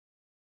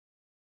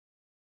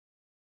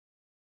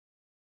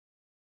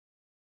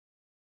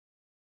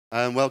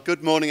Well,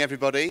 good morning,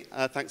 everybody.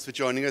 Thanks for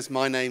joining us.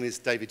 My name is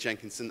David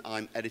Jenkinson.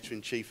 I'm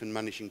Editor-in-Chief and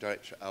Managing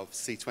Director of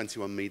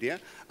C21 Media.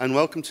 And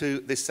welcome to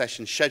this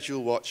session,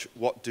 Schedule Watch,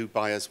 What Do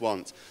Buyers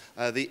Want?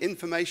 The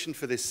information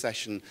for this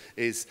session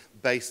is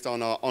based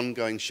on our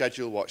ongoing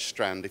Schedule Watch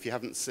strand. If you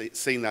haven't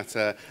seen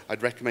that,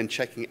 I'd recommend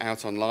checking it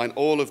out online.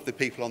 All of the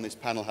people on this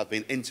panel have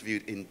been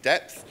interviewed in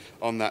depth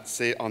on that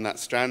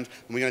strand,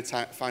 and we're going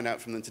to find out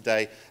from them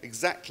today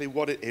exactly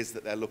what it is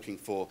that they're looking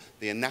for,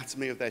 the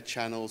anatomy of their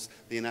channels,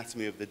 the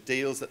anatomy of the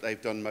deals that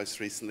they've done most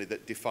recently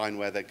that define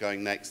where they're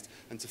going next,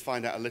 and to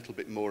find out a little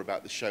bit more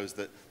about the shows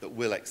that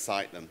will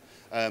excite them.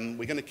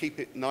 We're going to keep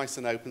it nice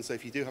and open, so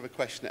if you do have a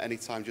question at any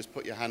time, just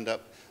put your hand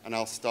up and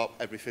I'll stop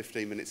every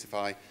 15 minutes if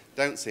I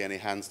don't see any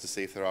hands to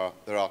see if there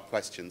are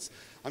questions.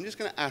 I'm just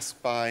going to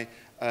ask by,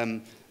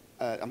 I'm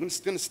going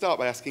to start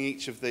by asking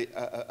each of the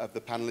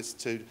panelists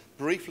to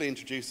briefly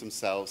introduce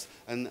themselves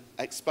and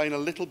explain a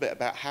little bit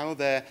about how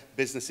their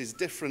business is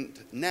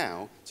different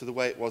now to the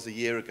way it was a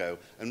year ago.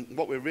 And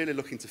what we're really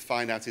looking to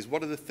find out is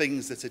what are the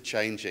things that are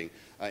changing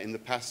in the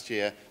past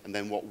year, and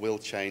then what will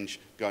change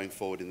going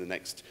forward in the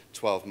next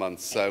 12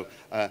 months. So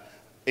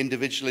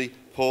individually,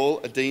 Paul,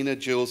 Adina,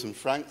 Jules and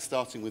Frank,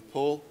 starting with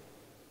Paul.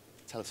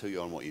 Tell us who you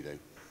are and what you do.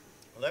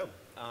 Hello,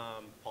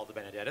 Paul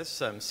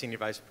DeBenedittis. I'm Senior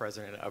Vice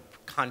President of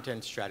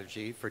Content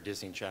Strategy for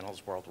Disney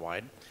Channels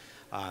worldwide.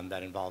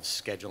 That involves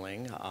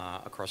scheduling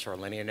across our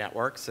linear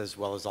networks as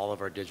well as all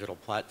of our digital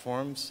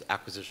platforms,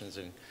 acquisitions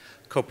and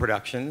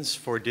co-productions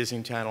for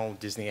Disney Channel,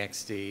 Disney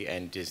XD,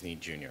 and Disney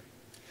Junior.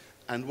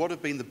 And what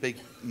have been the big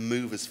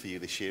movers for you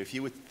this year? If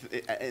you were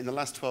in the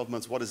last 12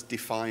 months, what has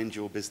defined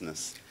your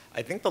business?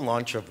 I think the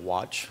launch of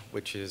Watch,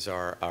 which is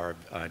our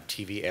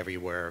TV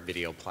Everywhere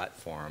video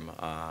platform,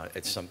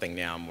 it's something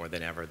now more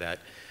than ever that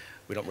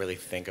we don't really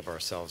think of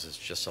ourselves as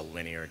just a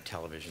linear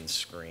television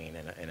screen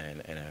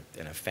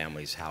in a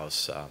family's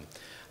house.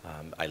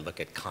 I look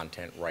at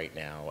content right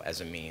now as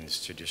a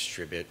means to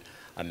distribute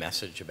a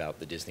message about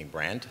the Disney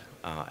brand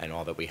and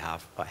all that we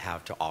have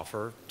to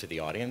offer to the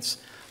audience,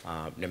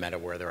 no matter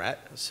where they're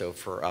at. So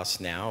for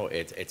us now,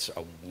 it's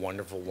a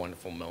wonderful,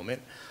 wonderful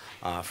moment.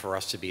 For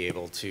us to be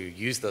able to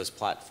use those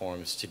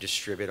platforms to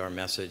distribute our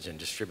message and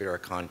distribute our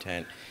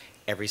content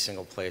every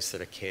single place that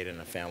a kid and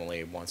a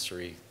family wants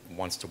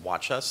to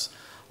watch us.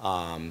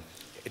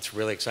 It's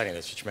really exciting.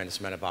 There's a tremendous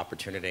amount of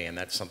opportunity, and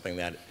that's something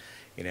that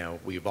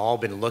we've all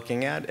been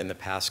looking at in the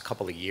past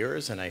couple of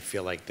years, and I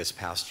feel like this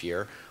past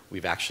year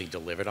we've actually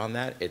delivered on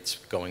that. It's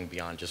going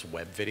beyond just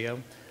web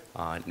video,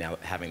 now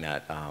having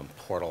that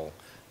portal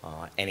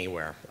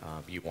anywhere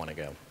you want to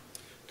go.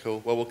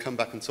 Cool. Well, we'll come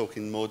back and talk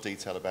in more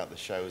detail about the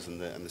shows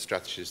and the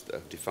strategies that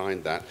have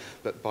defined that.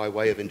 But by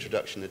way of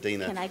introduction,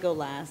 Adina. Can I go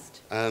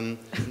last?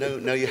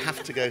 No, you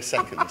have to go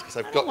second because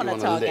I've got you on a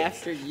list. I don't want to talk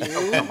after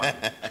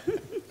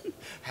you.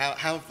 How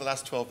have the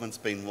last 12 months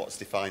been? What's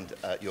defined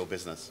your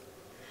business?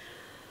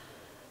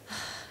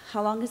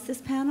 How long is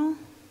this panel?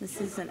 This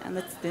isn't. And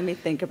let me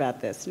think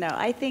about this. No,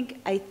 I think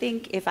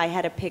if I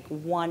had to pick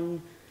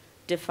one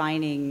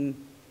defining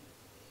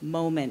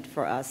moment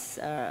for us.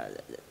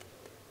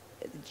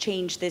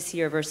 Change this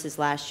year versus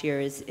last year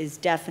is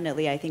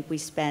definitely, I think we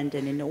spend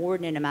an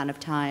inordinate amount of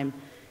time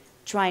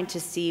trying to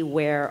see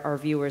where our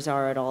viewers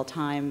are at all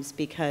times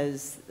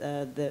because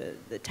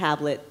the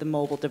tablet, the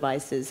mobile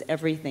devices,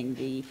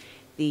 everything,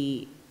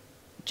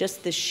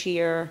 just the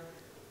sheer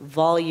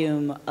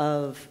volume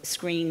of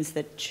screens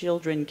that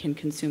children can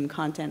consume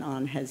content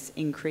on has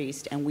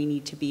increased, and we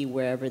need to be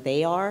wherever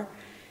they are.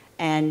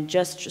 And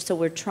so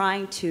we're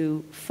trying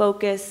to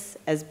focus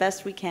as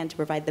best we can to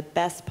provide the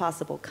best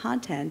possible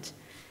content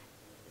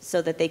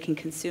so that they can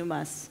consume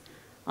us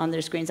on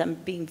their screens. I'm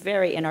being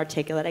very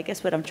inarticulate. I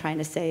guess what I'm trying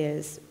to say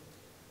is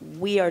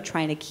we are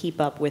trying to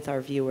keep up with our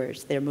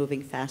viewers. They're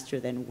moving faster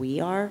than we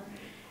are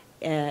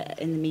in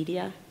the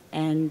media.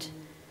 And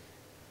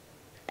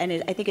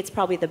I think it's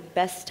probably the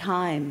best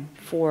time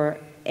for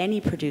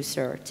any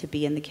producer to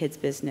be in the kids'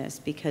 business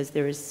because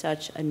there is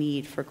such a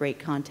need for great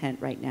content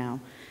right now.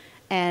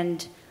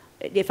 And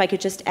if I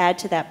could just add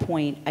to that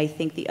point, I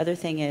think the other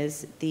thing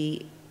is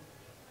the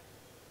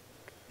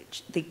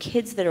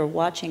kids that are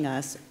watching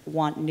us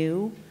want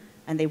new,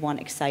 and they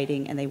want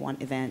exciting, and they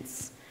want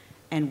events.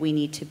 And we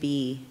need to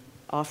be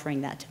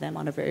offering that to them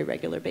on a very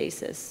regular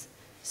basis.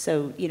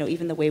 So,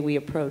 even the way we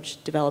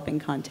approach developing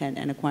content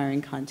and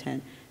acquiring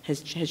content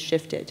has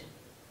shifted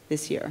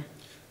this year.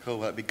 Cool.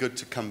 Well, it'd be good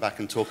to come back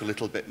and talk a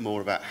little bit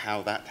more about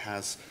how that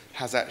has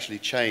actually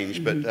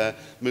changed. Mm-hmm. But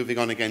moving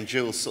on again,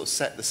 Jules, sort of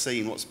set the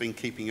scene. What's been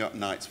keeping you up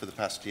nights for the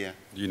past year?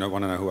 Do you not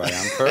want to know who I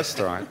am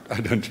first? Or I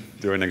don't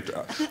do anything.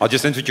 I'll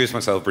just introduce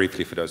myself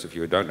briefly for those of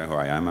you who don't know who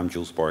I am. I'm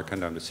Jules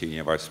Borkent. I'm the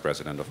Senior Vice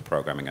President of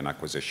Programming and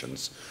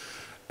Acquisitions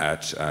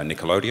at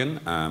Nickelodeon.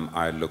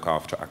 I look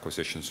after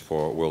acquisitions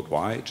for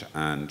worldwide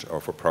and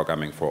for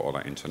programming for all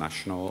our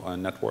international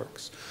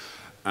networks.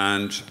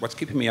 And what's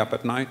keeping me up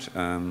at night?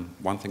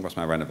 One thing was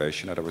my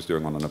renovation that I was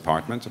doing on an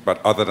apartment.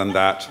 But other than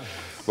that,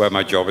 where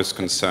my job is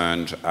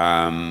concerned,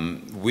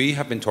 we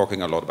have been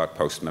talking a lot about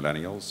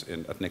post-millennials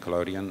at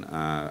Nickelodeon,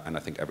 and I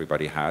think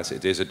everybody has.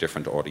 It is a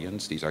different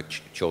audience. These are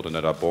children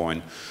that are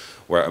born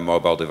where a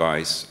mobile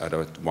device at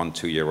a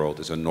 1-2-year-old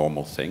is a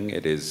normal thing.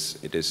 It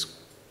is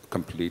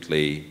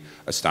completely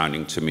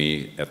astounding to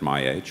me at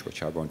my age,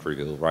 which I won't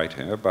reveal right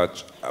here,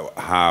 but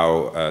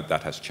how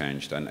that has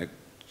changed. And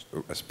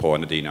as Paul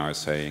and Adina are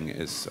saying,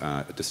 is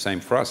the same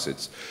for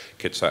us.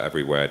 Kids are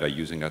everywhere, they're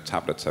using their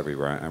tablets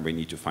everywhere, and we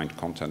need to find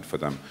content for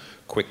them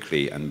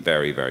quickly and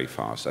very, very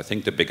fast. I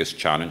think the biggest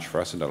challenge for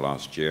us in the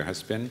last year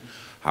has been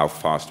how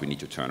fast we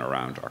need to turn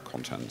around our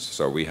content.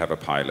 So we have a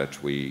pilot.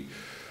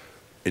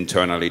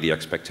 Internally, the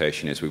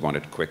expectation is we want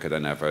it quicker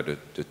than ever.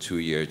 The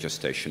 2-year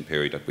gestation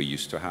period that we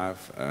used to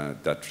have,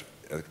 that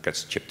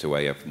gets chipped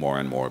away of more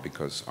and more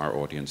because our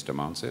audience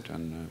demands it,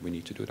 and we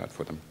need to do that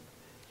for them.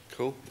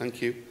 Cool,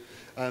 thank you.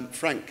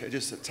 Frank,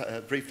 just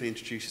briefly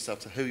introduce yourself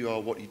to who you are,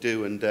 what you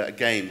do, and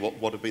again,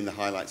 what have been the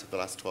highlights of the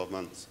last 12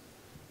 months?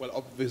 Well,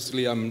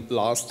 obviously I'm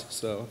last,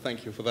 so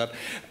thank you for that.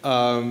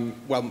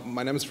 Well,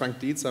 my name is Frank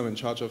Dietz. I'm in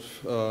charge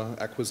of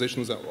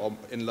acquisitions, or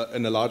in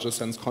a larger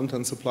sense,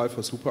 content supply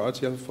for Super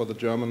RTL, for the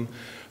German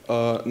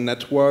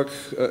network.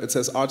 It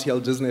says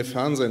RTL Disney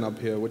Fernsehen up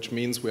here, which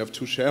means we have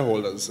 2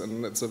 shareholders.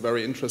 And it's a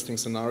very interesting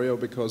scenario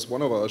because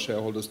one of our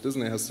shareholders,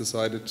 Disney, has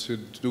decided to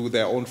do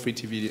their own free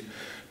TV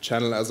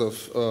channel as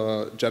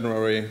of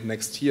January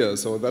next year.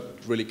 So that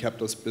really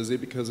kept us busy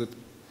because it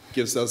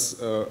gives us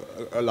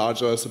a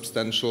larger,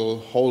 substantial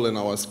hole in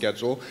our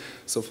schedule.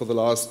 So for the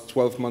last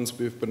 12 months,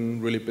 we've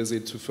been really busy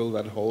to fill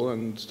that hole,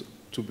 and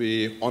to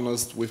be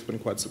honest, we've been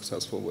quite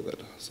successful with it.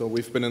 So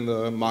we've been in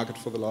the market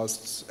for the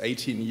last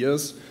 18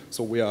 years,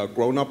 so we are a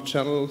grown-up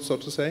channel, so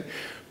to say,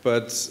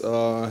 but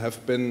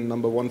have been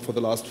 #1 for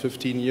the last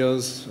 15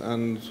 years,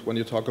 and when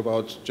you talk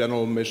about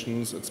general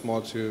missions, it's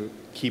more to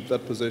keep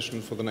that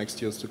position for the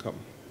next years to come.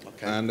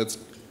 Okay. And it's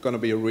going to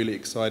be a really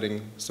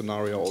exciting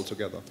scenario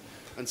altogether.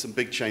 And some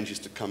big changes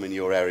to come in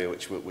your area,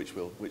 which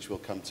we'll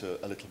come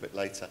to a little bit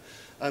later.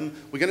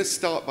 We're going to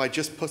start by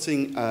just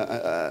putting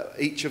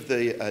each of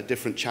the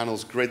different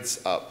channels'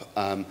 grids up.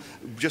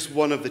 Just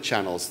one of the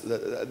channels.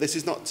 This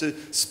is not to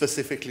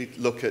specifically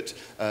look at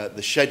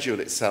the schedule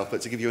itself,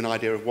 but to give you an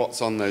idea of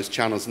what's on those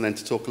channels, and then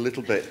to talk a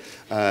little bit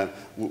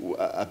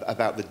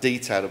about the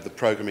detail of the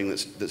programming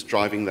that's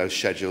driving those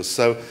schedules.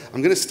 So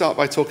I'm going to start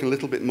by talking a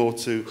little bit more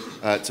to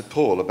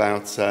Paul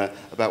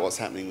about what's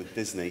happening with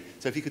Disney.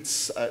 So if you could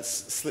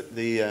slip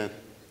the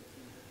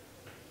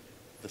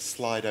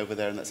slide over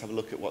there, and let's have a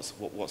look at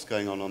what's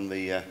going on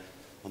the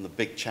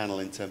big channel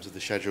in terms of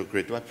the schedule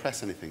grid. Do I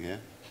press anything here?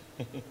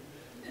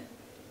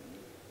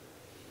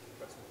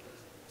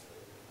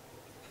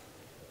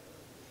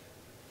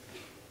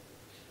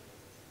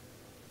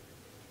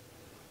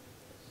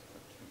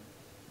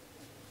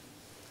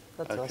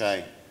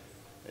 Okay.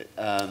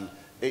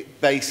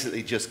 It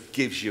basically just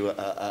gives you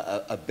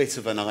a bit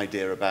of an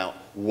idea about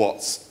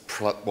what's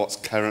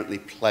currently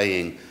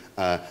playing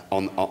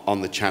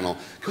on the channel.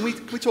 Can we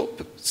talk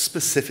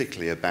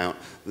specifically about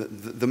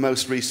the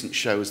most recent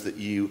shows that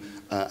you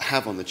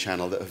have on the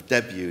channel that have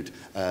debuted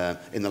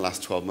in the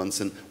last 12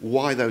 months, and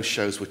why those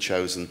shows were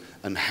chosen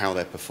and how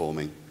they're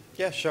performing?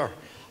 Yeah, sure.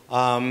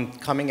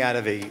 Coming out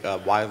of a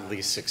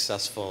wildly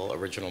successful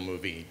original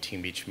movie,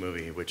 Teen Beach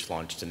Movie, which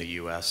launched in the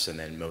US and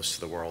then most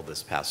of the world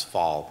this past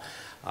fall,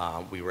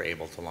 we were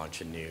able to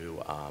launch a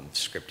new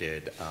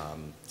scripted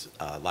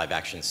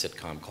live-action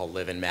sitcom called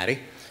Liv and Maddie.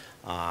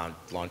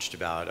 Launched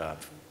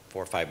about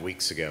 4 or 5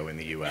 weeks ago in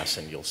the US,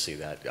 and you'll see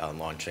that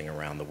launching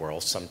around the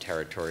world. Some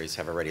territories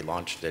have already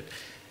launched it.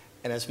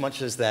 And as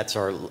much as that's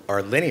our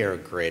linear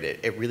grid,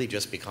 it really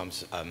just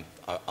becomes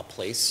a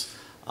place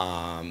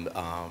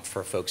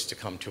for folks to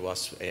come to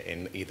us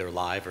in either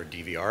live or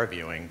DVR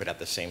viewing, but at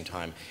the same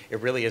time, it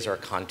really is our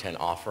content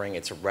offering.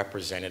 It's a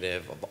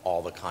representative of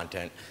all the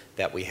content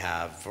that we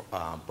have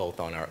both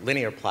on our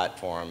linear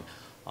platform,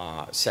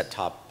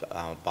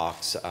 set-top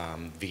box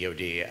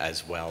VOD,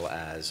 as well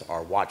as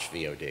our watch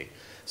VOD.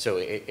 So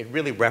it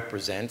really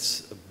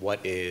represents what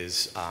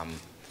is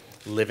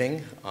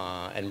living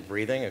and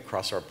breathing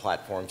across our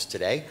platforms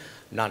today,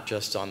 not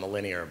just on the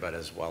linear, but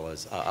as well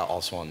as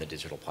also on the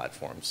digital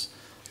platforms.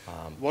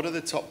 What are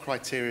the top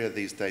criteria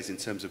these days in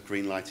terms of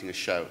greenlighting a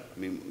show? I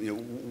mean,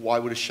 why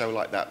would a show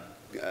like that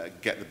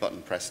get the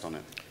button pressed on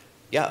it?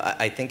 Yeah,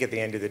 I think at the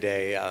end of the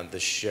day, the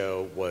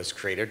show was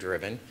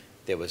creator-driven.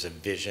 There was a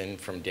vision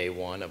from day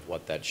one of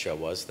what that show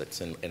was.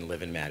 That's in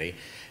Liv and Maddie.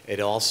 It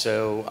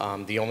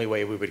also, the only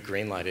way we would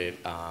greenlight it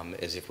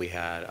is if we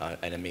had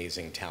an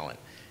amazing talent.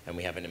 And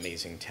we have an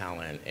amazing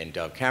talent in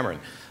Dove Cameron.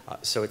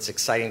 So it's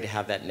exciting to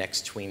have that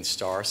next tween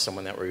star,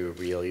 someone that we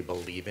really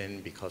believe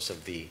in because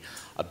of the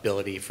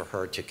ability for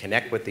her to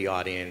connect with the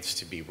audience,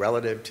 to be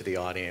relative to the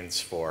audience,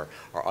 for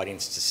our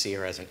audience to see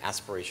her as an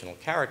aspirational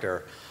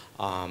character.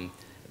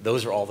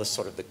 those are all the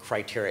sort of the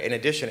criteria. In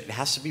addition, it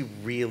has to be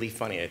really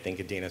funny. I think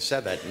Adina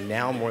said that.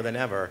 Now more than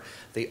ever,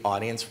 the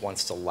audience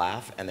wants to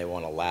laugh, and they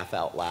want to laugh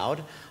out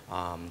loud.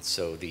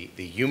 So the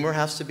humor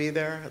has to be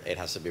there. It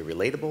has to be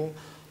relatable.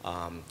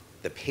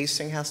 The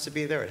pacing has to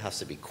be there. It has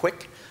to be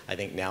quick. I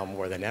think now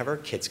more than ever,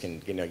 kids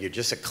can, you're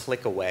just a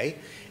click away.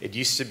 It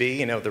used to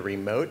be, the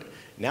remote.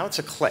 Now it's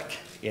a click.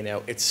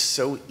 It's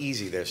so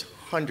easy. There's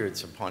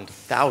hundreds upon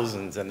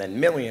thousands and then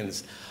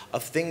millions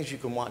of things you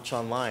can watch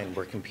online.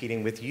 We're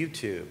competing with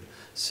YouTube.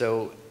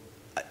 So,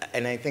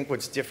 and I think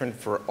what's different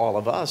for all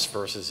of us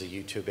versus a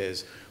YouTube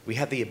is we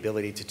have the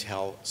ability to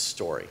tell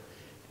story.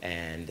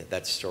 And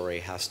that story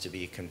has to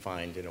be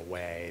confined in a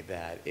way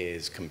that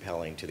is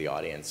compelling to the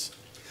audience.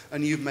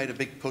 And you've made a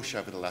big push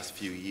over the last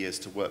few years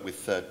to work with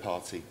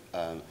third-party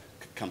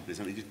companies.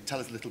 I mean, could you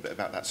tell us a little bit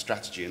about that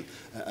strategy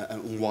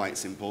and why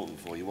it's important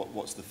for you?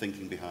 What's the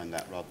thinking behind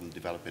that rather than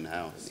develop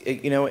in-house?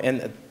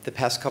 In the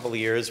past couple of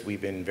years,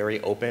 we've been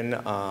very open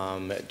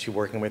to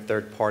working with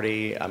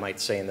third-party. I might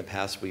say in the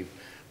past, we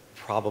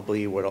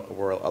probably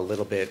were a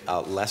little bit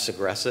less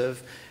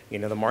aggressive.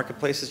 The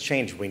marketplace has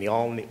changed. We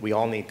all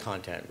need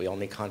content. We all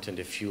need content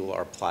to fuel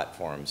our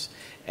platforms.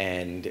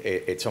 And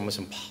it's almost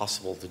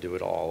impossible to do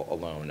it all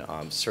alone.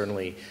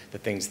 Certainly, the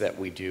things that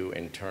we do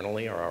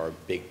internally are our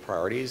big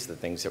priorities, the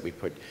things that we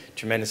put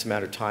tremendous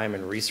amount of time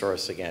and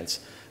resource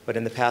against. But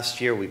in the past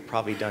year, we've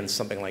probably done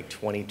something like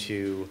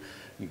 22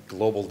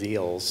 global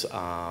deals,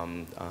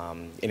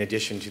 in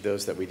addition to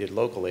those that we did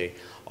locally.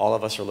 All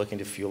of us are looking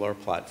to fuel our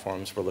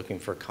platforms. We're looking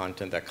for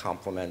content that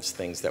complements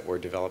things that we're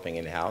developing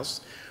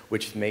in-house,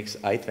 which makes,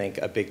 I think,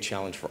 a big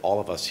challenge for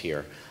all of us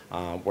here.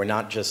 We're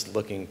not just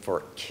looking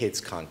for kids'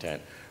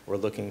 content. We're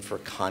looking for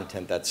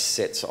content that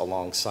sits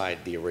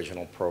alongside the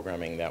original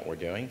programming that we're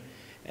doing.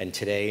 And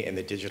today, in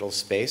the digital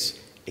space,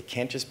 it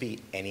can't just be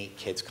any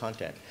kids'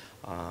 content.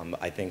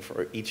 I think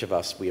for each of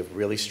us, we have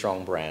really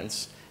strong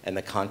brands, and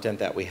the content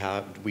that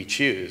we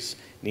choose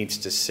needs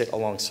to sit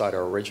alongside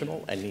our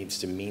original and needs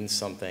to mean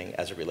something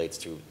as it relates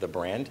to the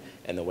brand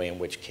and the way in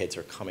which kids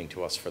are coming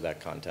to us for that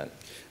content.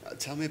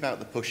 Tell me about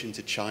the push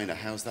into China.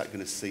 How's that going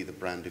to see the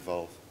brand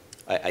evolve?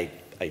 I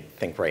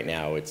think right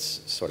now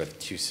it's sort of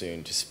too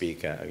soon to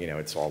speak.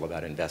 It's all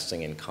about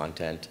investing in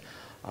content,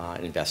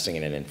 investing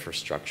in an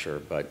infrastructure,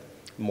 but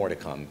more to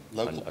come.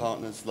 Local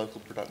partners, local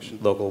production?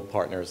 Local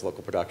partners,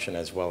 local production,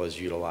 as well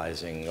as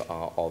utilizing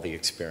all the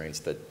experience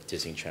that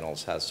Disney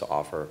Channels has to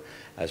offer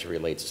as it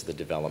relates to the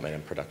development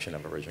and production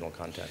of original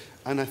content.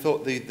 And I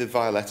thought the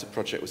Violetta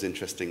project was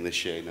interesting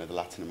this year, the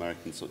Latin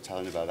American sort of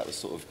telenovela. That was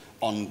sort of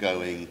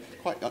ongoing,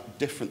 quite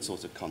different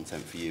sort of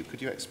content for you.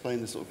 Could you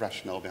explain the sort of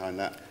rationale behind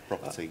that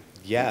property?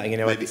 Yeah,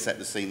 maybe set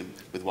the scene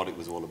with what it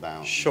was all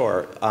about.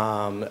 Sure.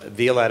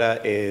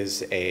 Violetta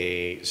is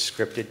a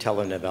scripted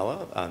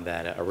telenovela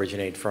that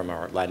originated from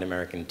our Latin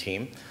American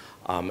team.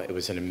 It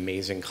was an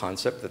amazing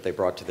concept that they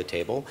brought to the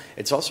table.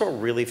 It's also a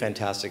really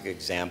fantastic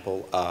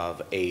example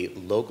of a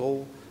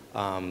local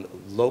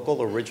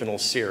original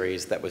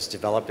series that was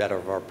developed out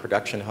of our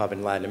production hub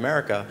in Latin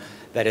America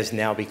that is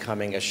now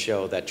becoming a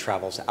show that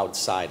travels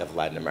outside of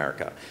Latin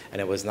America.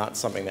 And it was not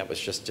something that was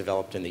just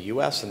developed in the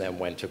US and then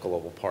went to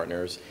global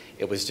partners.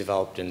 It was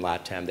developed in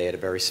LATAM. They had a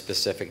very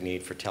specific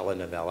need for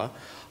telenovela.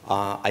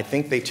 I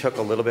think they took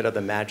a little bit of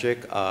the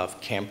magic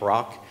of Camp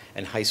Rock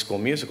and High School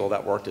Musical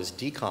that worked as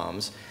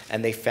DCOMs,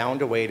 and they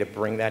found a way to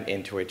bring that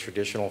into a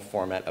traditional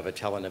format of a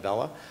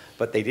telenovela,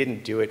 but they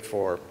didn't do it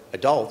for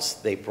adults.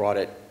 They brought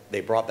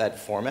that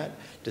format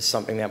to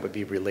something that would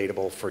be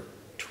relatable for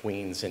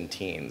tweens and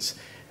teens.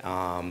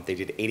 They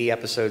did 80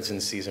 episodes in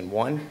season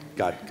 1.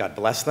 God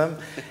bless them.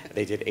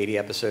 They did 80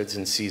 episodes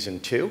in season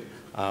 2.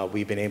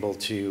 We've been able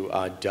to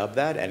dub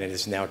that, and it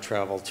has now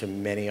traveled to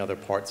many other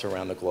parts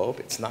around the globe.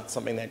 It's not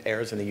something that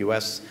airs in the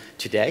US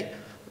today,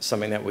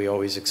 something that we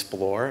always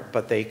explore,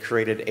 but they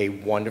created a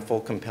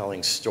wonderful,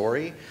 compelling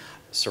story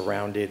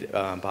surrounded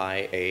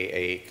by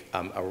a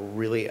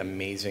really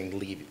amazing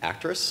lead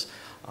actress.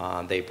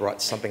 They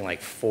brought something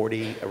like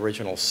 40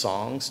 original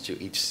songs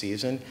to each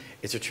season.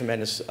 It's a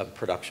tremendous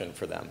production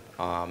for them,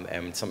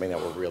 and something that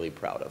we're really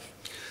proud of.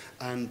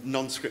 And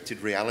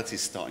non-scripted reality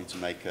is starting to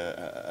make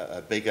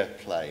a bigger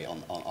play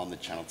on the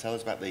channel. Tell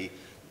us about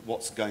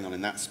what's going on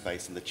in that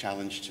space and the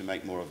challenge to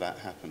make more of that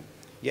happen.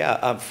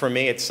 Yeah, for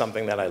me, it's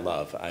something that I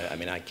love. I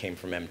mean, I came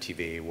from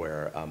MTV,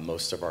 where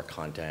most of our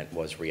content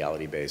was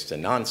reality-based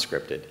and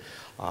non-scripted.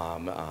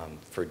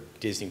 For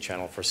Disney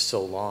Channel, for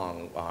so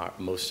long,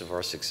 most of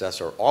our success,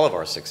 or all of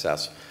our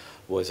success,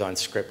 was on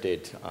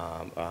scripted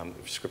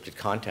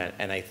content.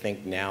 And I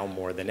think now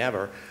more than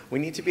ever, we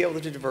need to be able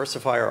to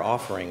diversify our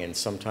offering. And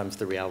sometimes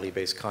the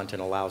reality-based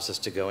content allows us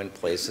to go in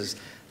places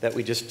that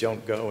we just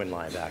don't go in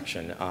live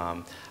action.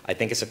 I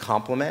think it's a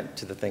complement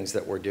to the things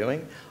that we're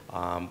doing.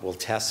 We'll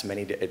test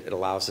it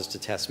allows us to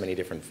test many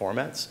different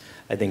formats.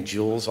 I think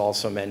Jules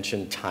also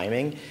mentioned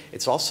timing.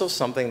 It's also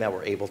something that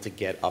we're able to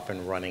get up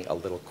and running a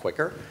little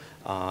quicker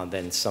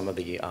than some of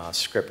the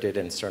scripted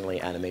and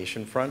certainly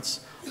animation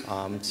fronts.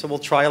 So we'll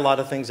try a lot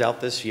of things out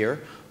this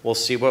year. We'll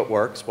see what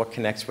works, what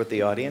connects with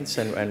the audience,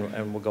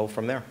 and we'll go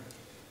from there.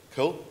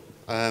 Cool.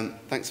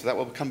 Thanks for that.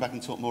 Well, we'll come back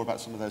and talk more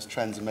about some of those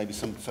trends and maybe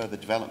some further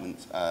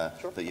development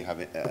that you have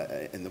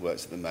in the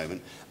works at the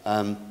moment.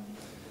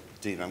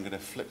 Adina, I'm going to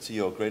flip to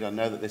your grid. I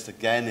know that this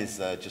again is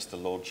just a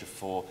launcher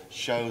for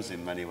shows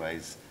in many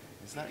ways.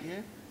 Is that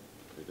you?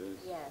 It is.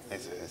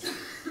 Yes. It is.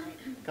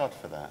 God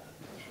for that.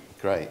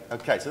 Great.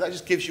 Okay, so that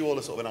just gives you all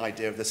a sort of an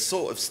idea of the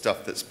sort of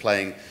stuff that's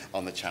playing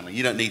on the channel.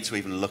 You don't need to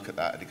even look at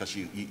that because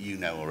you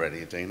know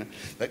already, Adina.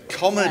 But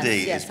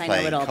comedy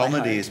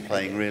is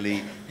playing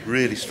really,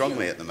 really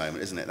strongly at the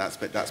moment, isn't it?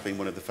 That's been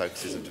one of the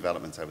focuses of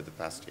development over the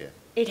past year.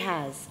 It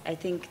has. I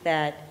think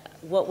that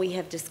what we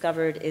have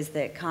discovered is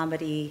that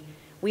comedy,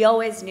 we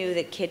always knew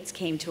that kids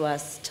came to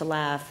us to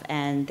laugh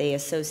and they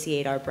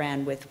associate our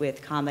brand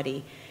with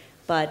comedy.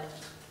 But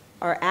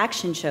our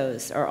action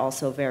shows are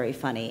also very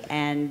funny,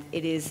 and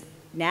it is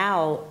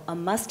now a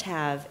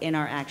must-have in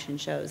our action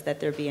shows that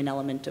there be an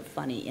element of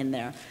funny in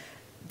there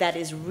that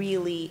is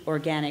really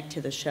organic to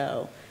the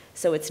show.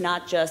 So it's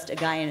not just a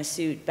guy in a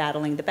suit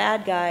battling the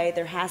bad guy.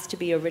 There has to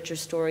be a richer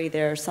story.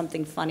 There's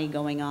something funny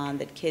going on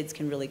that kids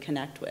can really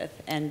connect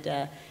with,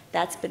 and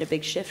that's been a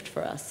big shift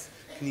for us.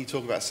 Can you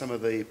talk about some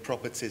of the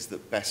properties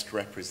that best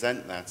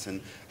represent that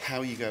and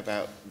how you go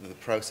about the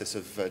process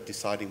of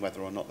deciding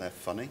whether or not they're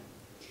funny?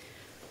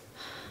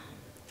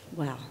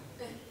 Well,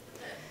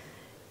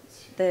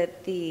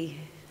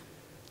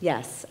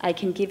 yes, I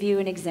can give you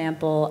an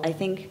example. I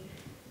think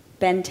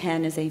Ben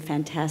 10 is a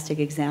fantastic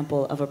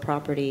example of a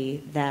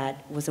property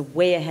that was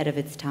way ahead of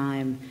its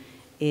time.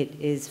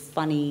 It is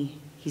funny,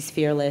 he's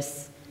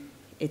fearless,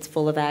 it's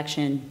full of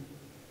action.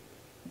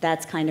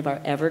 That's kind of our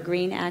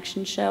evergreen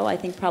action show. I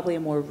think probably a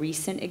more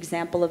recent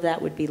example of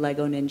that would be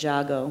Lego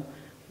Ninjago,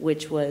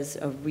 which was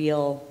a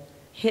real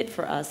hit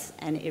for us,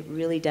 and it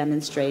really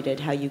demonstrated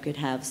how you could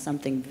have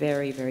something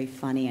very, very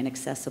funny and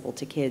accessible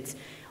to kids.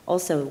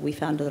 Also, we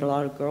found that a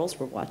lot of girls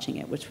were watching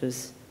it, which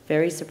was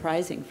very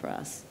surprising for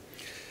us.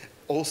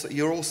 Also,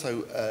 you're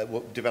also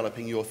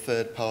developing your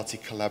third-party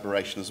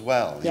collaboration as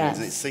well. Yes.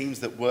 And it seems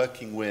that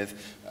working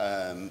with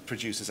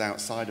producers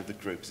outside of the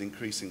group is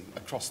increasing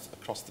across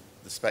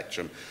the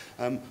spectrum.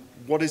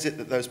 What is it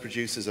that those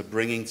producers are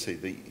bringing to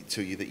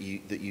you that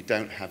you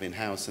don't have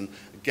in-house? And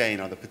again,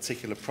 are there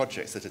particular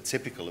projects that are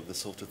typical of the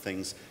sort of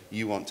things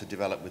you want to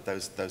develop with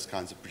those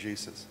kinds of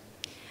producers?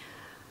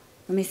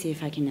 Let me see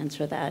if I can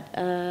answer that.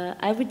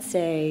 I would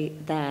say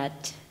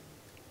that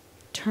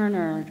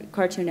Turner,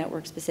 Cartoon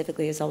Network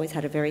specifically, has always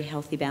had a very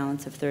healthy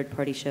balance of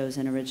third-party shows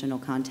and original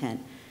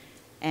content.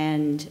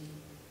 And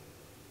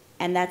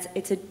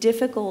it's a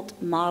difficult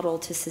model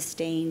to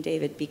sustain,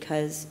 David,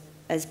 because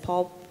as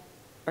Paul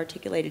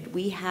articulated,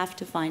 we have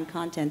to find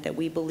content that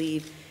we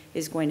believe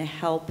is going to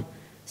help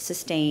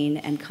sustain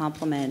and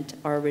complement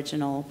our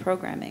original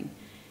programming.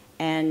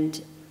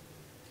 And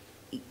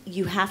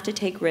you have to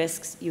take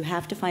risks. You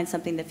have to find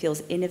something that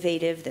feels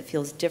innovative, that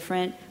feels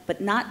different, but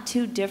not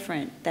too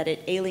different that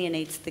it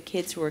alienates the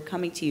kids who are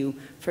coming to you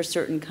for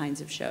certain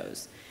kinds of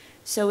shows.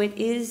 So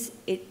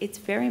it's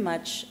very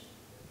much,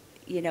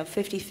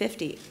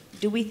 50-50.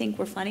 Do we think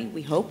we're funny?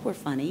 We hope we're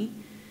funny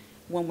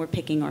when we're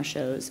picking our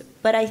shows.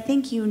 But I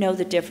think you know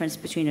the difference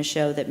between a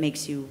show that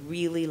makes you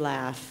really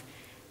laugh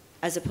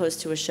as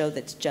opposed to a show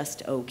that's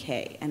just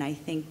okay. And I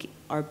think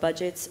our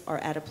budgets are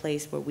at a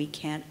place where we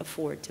can't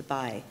afford to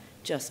buy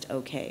just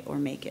okay or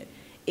make it.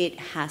 It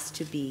has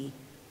to be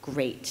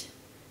great,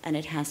 and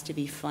it has to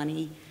be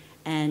funny.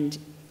 And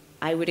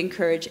I would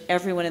encourage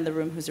everyone in the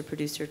room who's a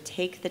producer,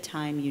 take the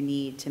time you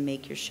need to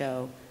make your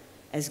show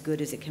as good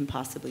as it can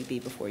possibly be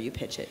before you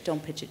pitch it.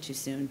 Don't pitch it too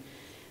soon,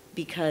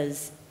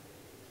 because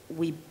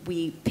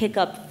we pick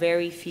up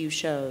very few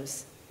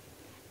shows,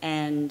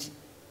 and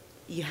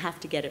you have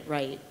to get it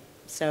right.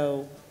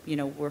 So,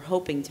 we're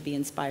hoping to be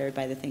inspired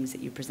by the things that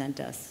you present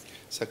us.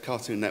 So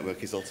Cartoon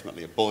Network is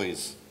ultimately a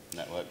boys'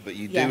 network, but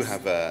you do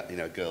have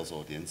a girls'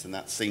 audience, and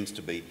that seems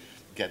to be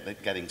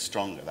getting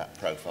stronger, that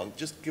profile.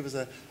 Just give us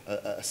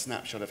a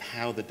snapshot of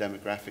how the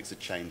demographics are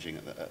changing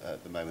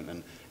at the moment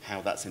and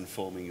how that's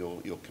informing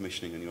your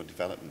commissioning and your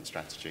development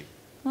strategy.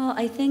 Well,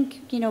 I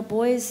think,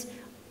 boys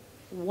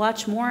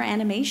watch more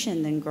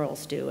animation than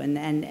girls do,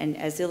 and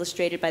as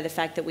illustrated by the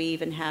fact that we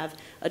even have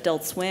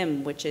Adult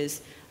Swim, which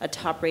is a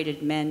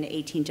top-rated men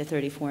 18 to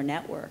 34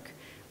 network.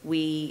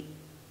 We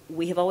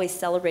have always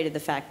celebrated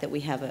the fact that we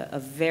have a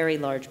very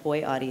large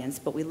boy audience,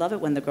 but we love it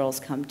when the girls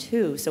come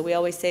too. So we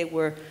always say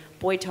we're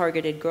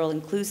boy-targeted,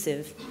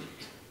 girl-inclusive.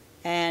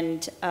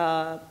 And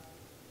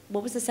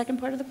what was the second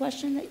part of the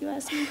question that you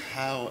asked me?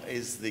 How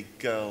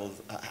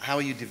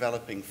are you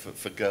developing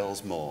for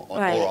girls more, or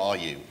Right. are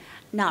you?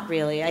 Not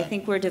really. I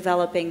think we're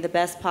developing the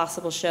best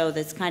possible show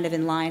that's kind of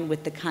in line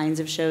with the kinds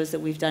of shows that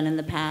we've done in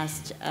the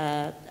past.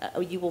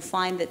 You will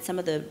find that some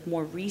of the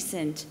more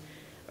recent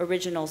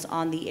originals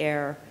on the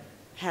air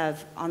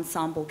have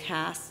ensemble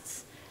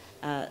casts,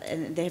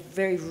 and they have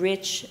very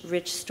rich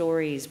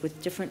stories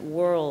with different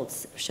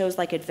worlds. Shows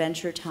like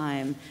Adventure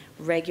Time,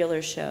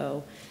 Regular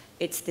Show.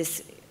 It's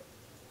this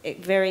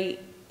very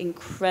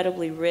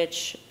incredibly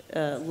rich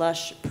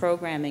lush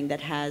programming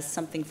that has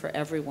something for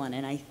everyone.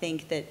 And I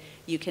think that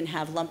you can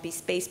have lumpy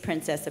space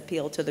princess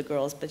appeal to the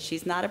girls, but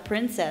she's not a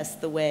princess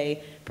the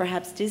way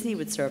perhaps Disney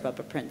would serve up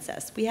a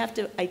princess. We have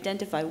to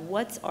identify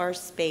what's our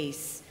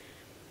space,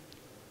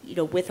 you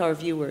know, with our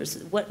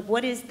viewers.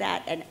 What is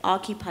that, and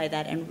occupy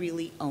that and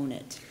really own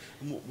it.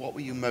 What were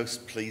you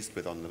most pleased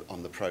with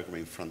on the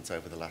programming front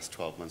over the last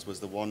 12 months? Was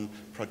there one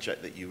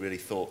project that you really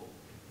thought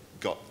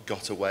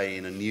got away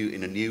in a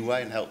new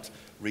way and helped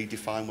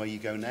redefine where you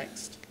go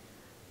next?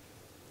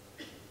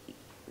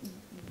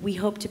 We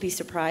hope to be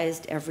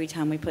surprised every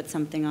time we put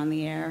something on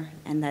the air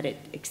and that it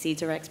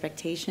exceeds our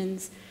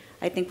expectations.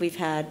 I think we've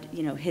had,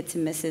 you know, hits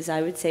and misses.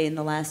 I would say in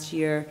the last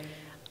year,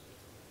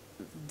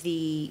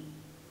 the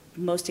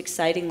most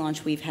exciting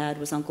launch we've had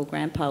was Uncle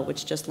Grandpa,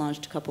 which just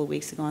launched a couple of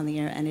weeks ago on the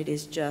air, and it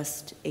is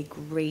just a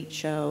great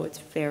show. It's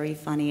very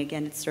funny.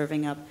 Again, it's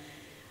serving up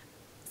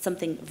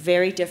something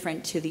very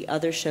different to the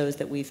other shows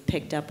that we've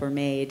picked up or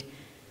made,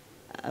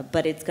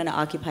 but it's going to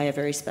occupy a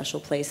very special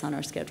place on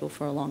our schedule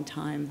for a long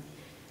time.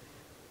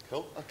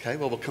 Cool. Okay,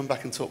 well, we'll come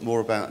back and talk more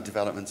about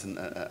development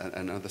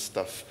and other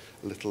stuff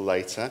a little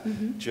later.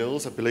 Mm-hmm.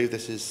 Jules, I believe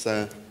this is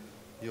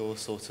your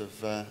sort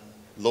of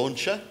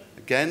launcher.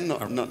 Again,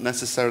 not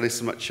necessarily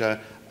so much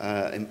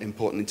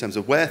important in terms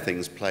of where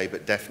things play,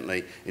 but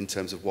definitely in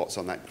terms of what's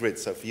on that grid.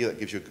 So for you, that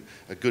gives you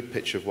a good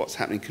picture of what's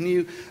happening. Can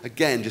you,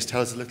 again, just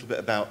tell us a little bit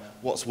about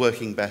what's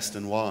working best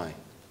and why?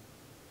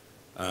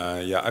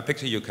 Yeah, I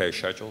picked a UK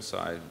schedule,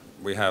 so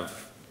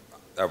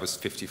there was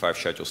 55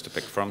 schedules to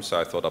pick from, so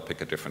I thought I'll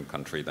pick a different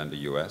country than the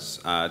US.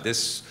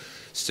 This,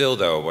 still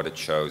though, what it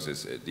shows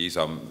is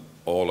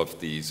all of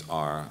these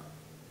are.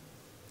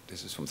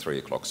 This is from 3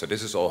 o'clock, so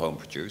this is all home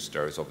produced.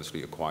 There is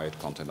obviously acquired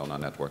content on our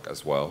network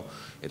as well.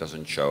 It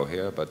doesn't show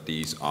here, but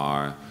these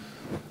are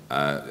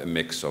a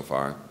mix of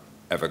our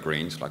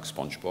evergreens like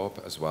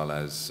SpongeBob, as well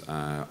as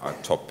our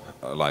top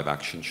live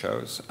action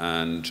shows.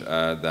 And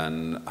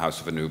then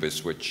House of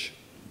Anubis, which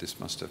this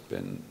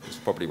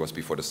probably was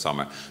before the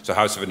summer. So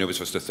House of Anubis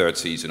was the 3rd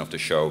season of the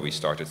show. We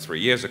started 3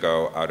 years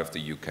ago out of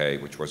the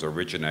UK, which was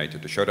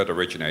the show that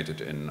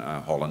originated in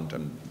Holland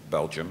and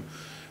Belgium.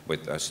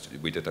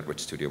 We did that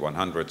with Studio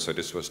 100, so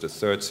this was the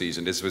 3rd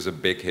season. This was a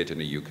big hit in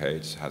the UK.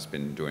 It has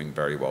been doing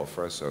very well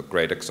for us. So a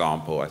great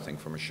example, I think,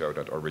 from a show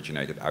that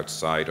originated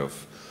outside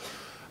of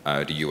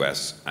the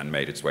US and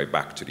made its way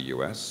back to the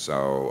US.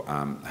 So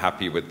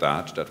happy with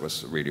that. That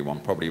was really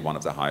probably one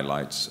of the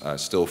highlights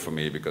still for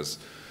me, because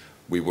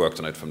we worked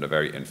on it from the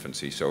very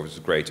infancy. So it was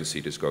great to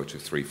see this go to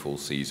 3 full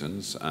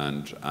seasons.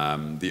 And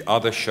the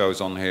other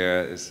shows on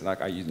here is like,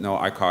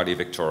 iCarly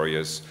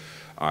Victorious.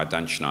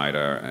 Dan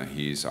Schneider,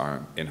 he's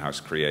our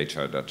in-house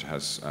creator that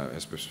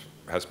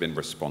has been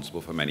responsible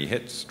for many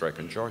hits, Drake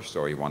and Josh,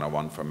 Zoe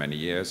 101 for many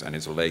years, and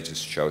his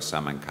latest show,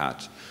 Sam and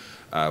Cat,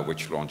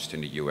 which launched in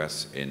the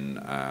US in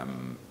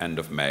end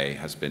of May,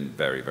 has been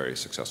very, very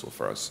successful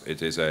for us. It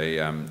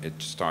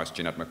stars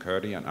Jeanette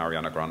McCurdy and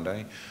Ariana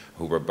Grande,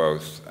 who were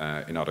both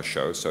in other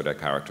shows, so they're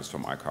characters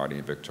from iCarly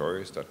and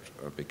Victorious that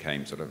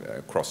became sort of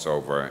a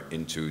crossover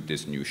into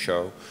this new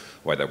show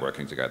where they're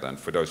working together. And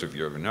for those of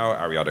you who know,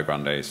 Ariana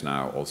Grande is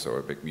now also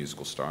a big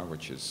musical star,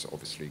 which is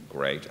obviously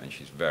great, and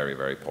she's very,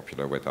 very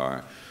popular with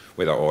our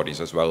audience,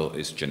 as well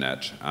as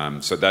Jeanette.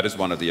 So that is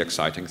one of the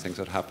exciting things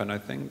that happen, I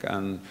think.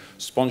 And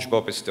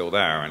SpongeBob is still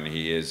there, and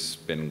he has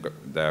been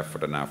there for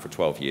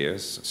 12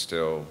 years,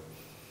 still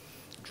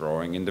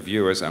drawing in the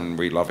viewers, and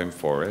we love him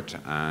for it.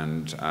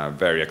 And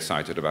very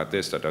excited about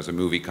this, that there's a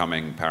movie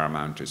coming.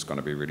 Paramount is going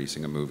to be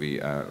releasing a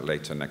movie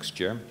later next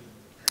year,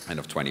 end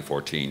of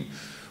 2014,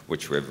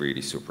 which we're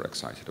really super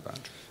excited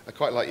about. I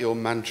quite like your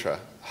mantra,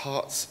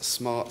 hearts,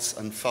 smarts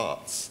and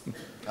farts.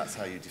 That's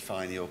how you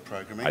define your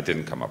programming. I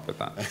didn't come up with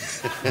that.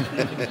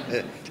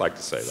 I'd like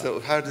to say that. So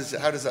how does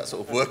that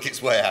sort of work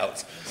its way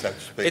out, so to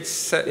speak?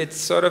 It's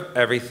sort of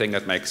everything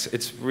that makes,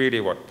 it's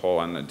really what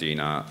Paul and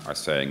Adina are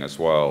saying as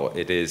well.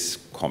 It is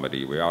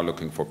comedy. We are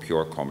looking for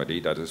pure comedy.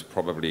 That is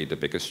probably the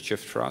biggest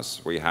shift for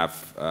us. We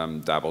have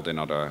dabbled in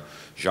other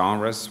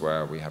genres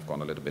where we have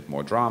gone a little bit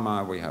more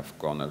drama. We have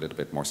gone a little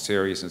bit more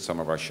serious in some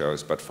of our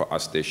shows. But for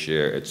us this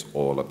year, it's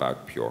all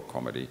about pure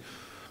comedy.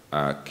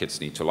 Kids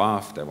need to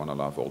laugh, they want to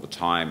laugh all the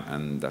time,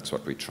 and that's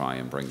what we try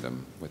and bring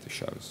them with the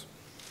shows.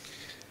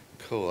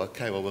 Cool,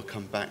 okay, well, we'll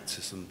come back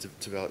to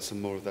develop some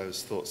more of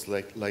those thoughts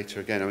later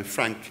again. I mean,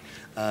 Frank,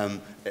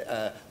 an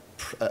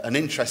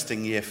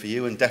interesting year for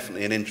you, and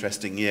definitely an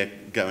interesting year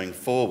going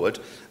forward.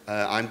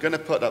 I'm going to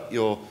put up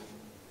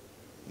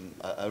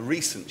a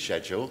recent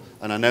schedule,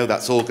 and I know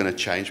that's all going to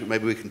change, but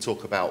maybe we can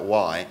talk about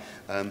why.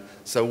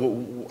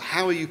 So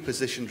how are you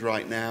positioned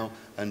right now,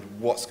 and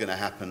what's going to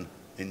happen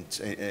in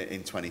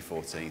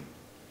 2014?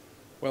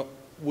 Well,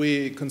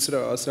 we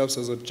consider ourselves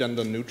as a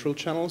gender-neutral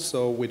channel,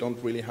 so we don't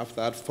really have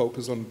that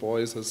focus on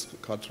boys as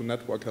Cartoon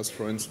Network has,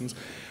 for instance.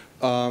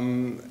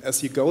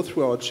 As you go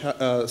through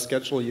our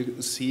schedule,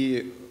 you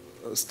see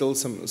still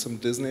some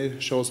Disney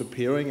shows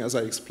appearing. As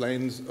I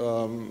explained,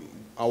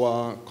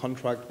 our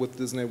contract with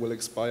Disney will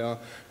expire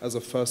as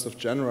of 1st of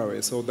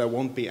January, so there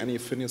won't be any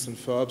Phineas and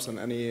Ferbs and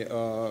any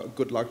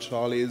Good Luck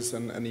Charlies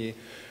and any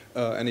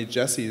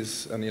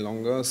Jessies any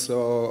longer.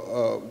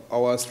 So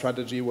our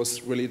strategy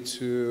was really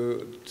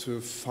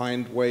to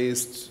find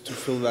ways to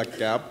fill that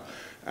gap.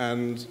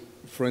 And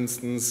for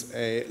instance,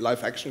 a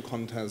live action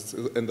contest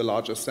in the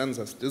larger sense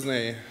as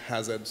Disney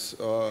has it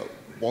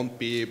won't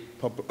be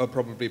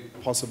probably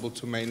possible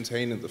to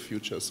maintain in the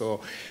future.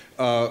 So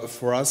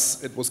for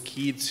us, it was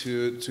key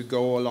to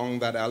go along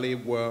that alley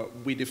where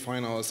we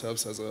define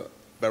ourselves as a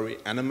very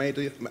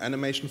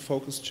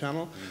animation-focused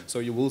channel. So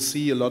you will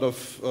see a lot of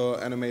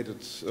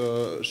animated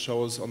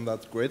shows on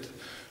that grid,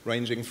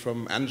 ranging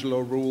from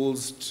Angelo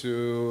Rules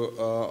to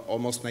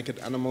Almost Naked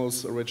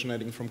Animals,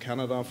 originating from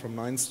Canada, from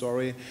 9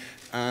 Story.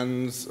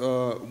 And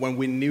when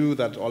we knew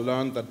that or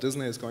learned that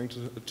Disney is going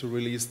to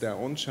release their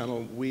own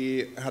channel,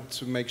 we had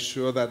to make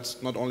sure that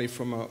not only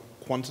from a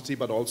quantity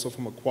but also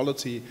from a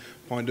quality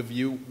point of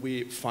view,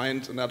 we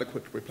find an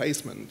adequate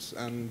replacement.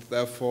 And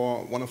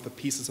therefore, one of the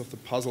pieces of the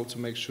puzzle to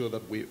make sure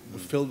that we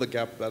fill the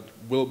gap that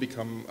will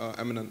become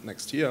eminent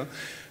next year.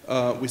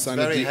 We signed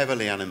it's very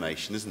heavily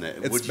animation, isn't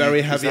it? It's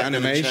very heavy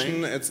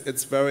animation.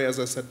 It's very, as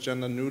I said,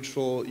 gender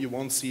neutral. You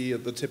won't see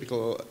the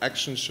typical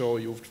action show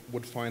you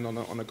would find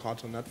on a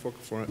Cartoon Network,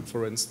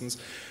 for instance.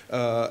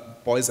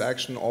 Boys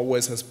action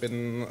always has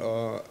been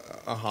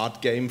a hard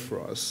game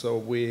for us. So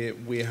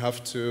we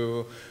have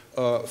to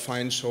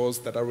find shows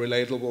that are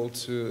relatable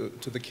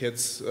to the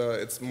kids.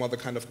 It's more the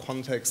kind of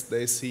context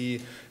they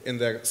see in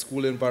their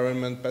school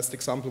environment. Best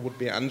example would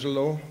be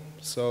Angelo.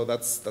 So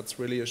that's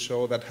really a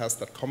show that has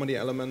that comedy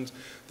element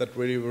that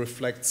really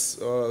reflects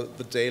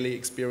the daily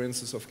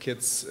experiences of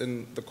kids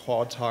in the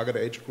core target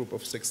age group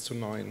of 6 to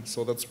 9.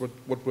 So that's what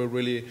we're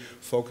really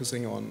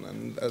focusing on.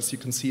 And as you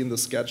can see in the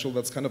schedule,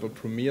 that's kind of a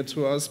premiere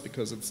to us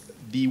because it's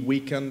the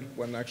weekend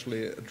when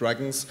actually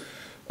Dragons,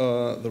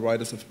 The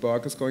Riders of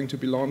Berk is going to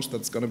be launched.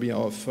 That's going to be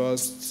our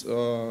first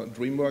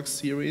DreamWorks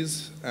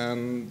series.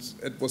 And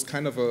it was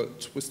kind of a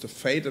twist of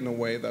fate in a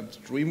way that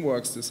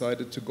DreamWorks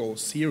decided to go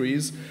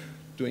series,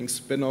 doing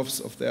spin-offs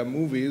of their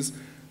movies,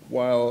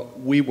 while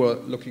we were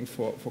looking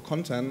for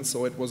content,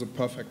 so it was a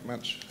perfect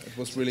match. It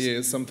was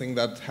really something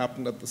that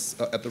happened at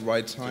the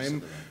right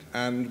time,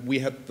 and we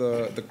had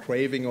the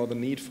craving or the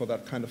need for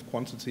that kind of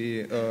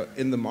quantity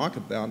in the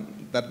market. There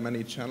aren't that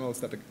many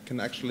channels that can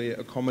actually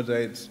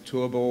accommodate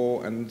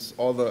Turbo and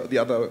all the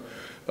other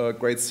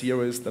great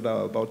series that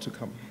are about to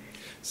come.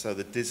 So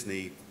the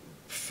Disney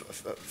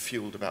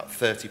fueled about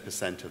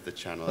 30% of the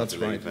channel, That's I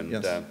believe, right, and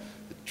yes. The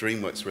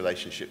DreamWorks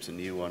relationship's a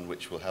new one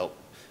which will help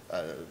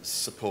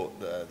support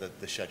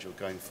the schedule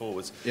going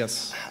forwards.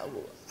 Yes.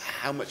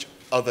 How much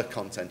other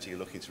content are you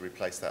looking to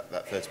replace that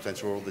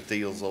 30%, or are all the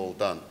deals all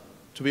done?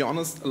 To be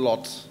honest, a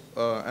lot.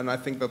 And I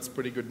think that's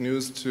pretty good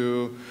news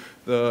to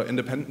the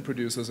independent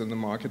producers in the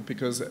market,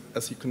 because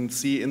as you can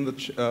see in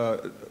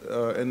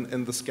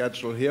the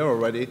schedule here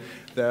already,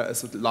 there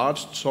is a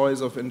large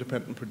choice of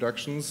independent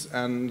productions.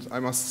 And I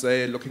must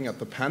say, looking at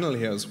the panel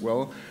here as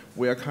well,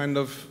 we are kind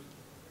of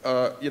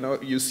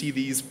you see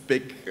these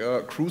big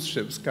cruise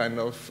ships kind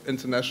of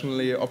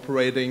internationally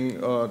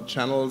operating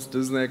channels,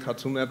 Disney,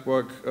 Cartoon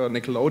Network,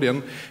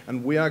 Nickelodeon,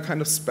 and we are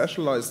kind of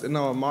specialized in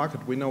our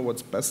market. We know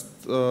what's best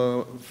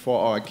for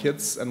our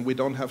kids, and we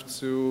don't have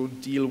to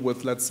deal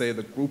with, let's say,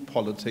 the group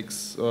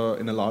politics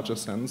in a larger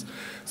sense.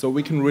 So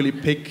we can really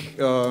pick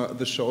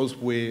the shows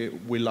we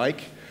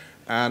like.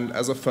 And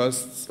as of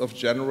 1st of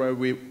January,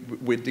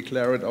 we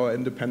declare it our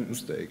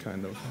Independence Day,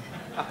 kind of.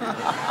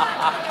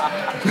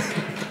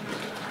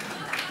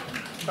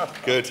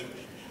 Good.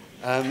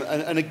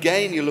 And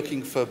again, you're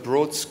looking for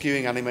broad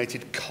skewing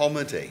animated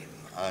comedy.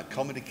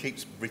 Comedy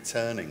keeps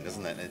returning,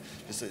 doesn't it?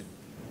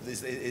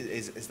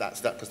 Is that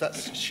because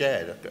that's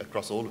shared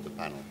across all of the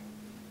panel?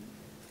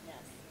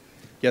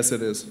 Yes,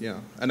 it is, yeah.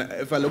 And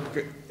if I look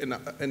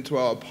into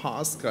our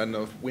past, kind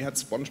of, we had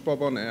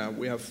SpongeBob on air,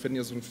 we have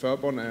Phineas and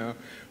Ferb on air,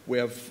 we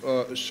have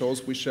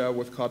shows we share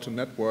with Cartoon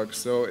Network.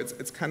 So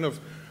it's kind of,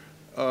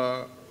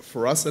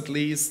 for us at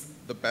least,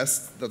 the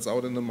best that's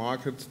out in the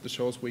market, the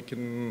shows we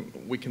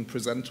can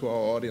present to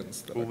our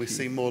audience. Will we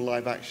see more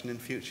live action in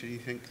future, do you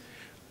think?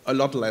 A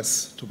lot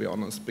less, to be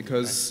honest,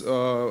 because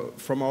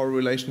from our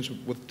relationship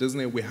with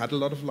Disney, we had a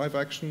lot of live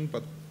action,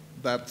 but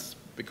that's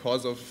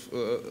because of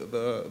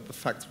the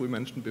facts we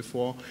mentioned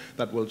before,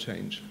 that will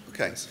change.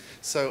 Okay, yes.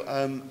 So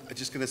I'm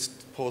just going to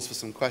pause for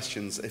some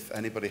questions. If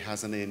anybody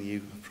has any, and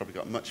you've probably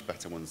got much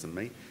better ones than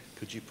me,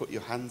 could you put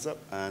your hands up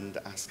and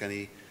ask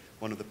any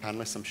one of the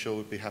panelists? I'm sure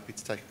would be happy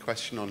to take a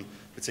question on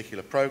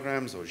particular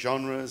programs or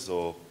genres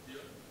or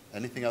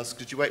anything else.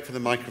 Could you wait for the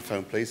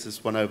microphone, please?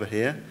 There's one over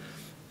here.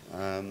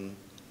 Have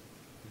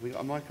we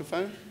got a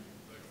microphone?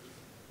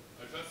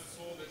 I just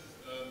saw that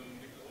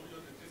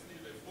Nickelodeon and Disney,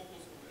 they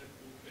focus on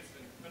US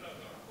and Canada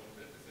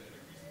content. Is there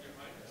any reason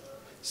behind it?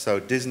 So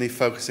Disney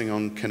focusing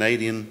on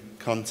Canadian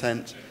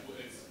content. And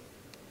US.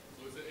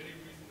 So is there any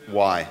reason there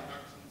Why? are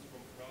productions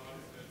from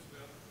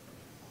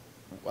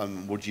France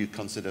elsewhere? Would you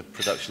consider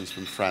productions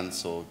from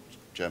France or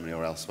Germany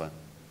or elsewhere?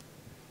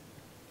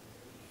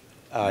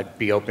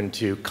 be open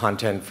to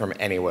content from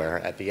anywhere.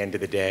 At the end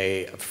of the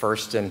day,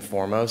 first and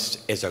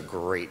foremost is a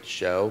great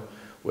show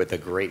with a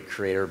great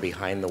creator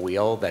behind the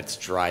wheel that's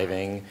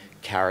driving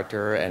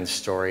character and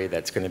story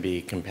that's going to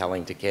be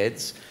compelling to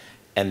kids.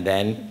 And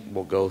then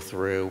we'll go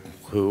through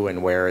who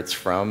and where it's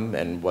from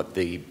and what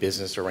the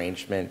business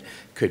arrangement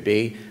could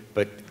be.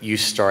 But you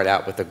start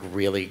out with a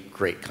really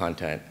great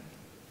content.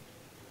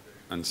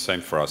 And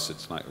same for us.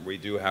 It's like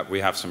we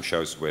have some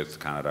shows with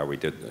Canada. We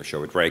did a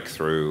show with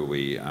Breakthrough.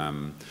 We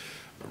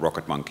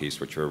Rocket Monkeys,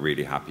 which we're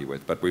really happy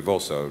with. But we've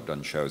also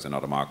done shows in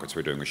other markets.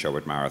 We're doing a show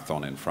with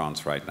Marathon in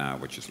France right now,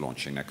 which is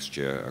launching next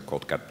year,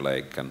 called Get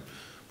Blake, and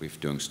we're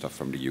doing stuff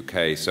from the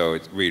UK. So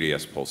it's really,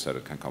 as Paul said,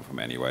 it can come from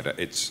anywhere.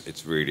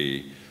 It's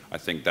really, I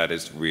think that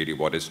is really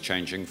what is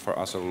changing for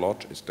us a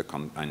lot. Is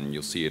and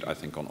you'll see it, I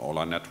think, on all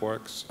our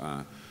networks.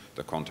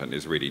 The content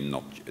is really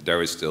not.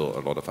 There is still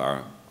a lot of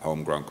our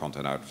homegrown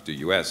content out of the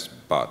US,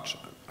 but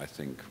I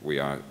think we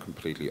are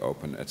completely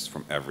open. It's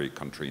from every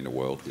country in the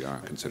world we are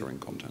considering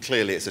content.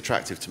 Clearly, it's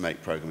attractive to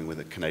make programming with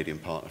a Canadian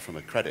partner from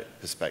a credit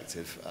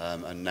perspective,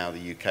 and now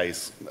the UK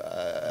is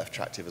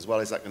attractive as well.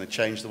 Is that going to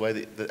change the way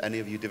that any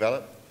of you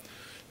develop?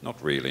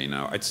 Not really,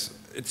 no.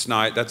 It's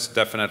nice. That's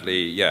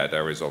definitely, yeah,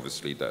 there is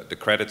obviously, the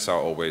credits are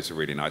always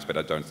really nice, but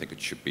I don't think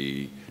it should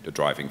be the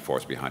driving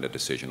force behind a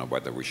decision of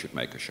whether we should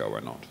make a show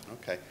or not.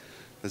 Okay.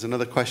 There's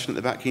another question at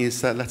the back. Can you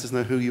let us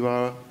know who you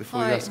are before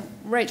you ask? Hi,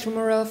 Rachel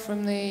Morell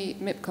from the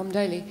MIPCOM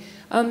Daily.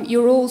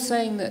 You're all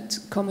saying that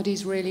comedy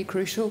is really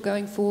crucial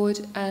going forward,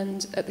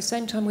 and at the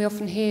same time we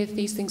often hear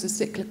these things are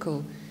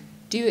cyclical.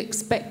 Do you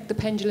expect the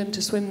pendulum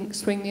to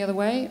swing the other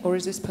way, or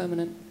is this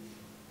permanent?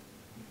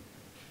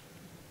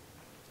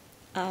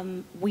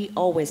 We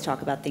always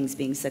talk about things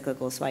being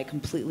cyclical, so I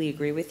completely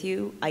agree with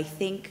you. I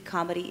think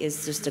comedy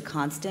is just a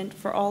constant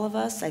for all of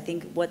us. I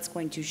think what's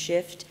going to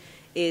shift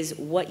is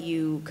what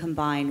you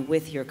combine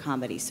with your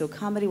comedy. So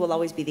comedy will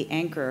always be the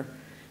anchor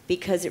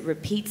because it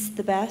repeats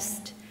the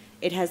best,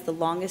 it has the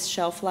longest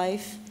shelf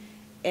life,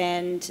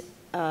 and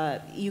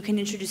you can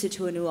introduce it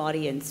to a new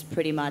audience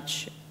pretty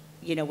much,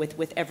 you know,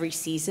 with every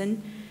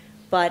season.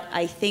 But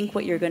I think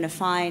what you're going to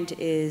find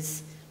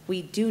is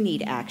we do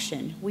need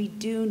action, we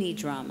do need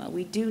drama,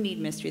 we do need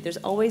mystery. There's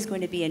always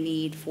going to be a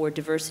need for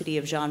diversity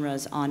of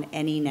genres on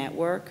any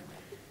network.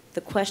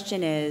 The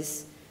question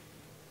is,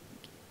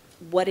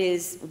 what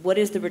is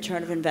the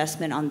return of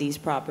investment on these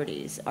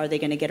properties? Are they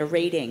going to get a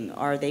rating?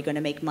 Are they going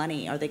to make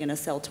money? Are they going to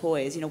sell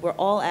toys? You know, we're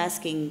all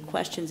asking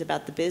questions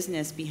about the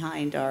business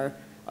behind our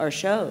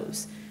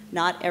shows.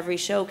 Not every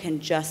show can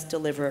just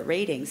deliver a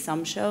rating.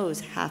 Some shows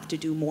have to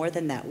do more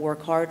than that,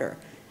 work harder.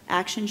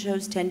 Action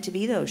shows tend to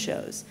be those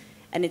shows.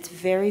 And it's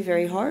very,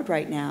 very hard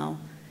right now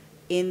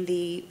in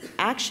the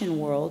action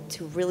world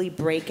to really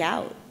break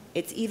out.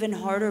 It's even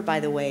harder, by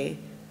the way,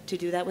 to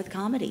do that with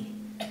comedy.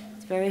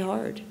 It's very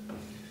hard.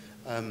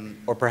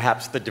 Or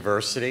perhaps the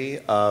diversity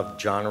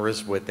of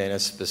genres within a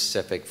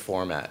specific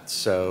format.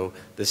 So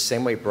the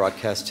same way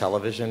broadcast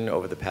television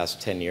over the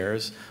past 10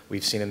 years,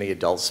 we've seen in the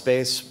adult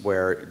space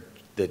where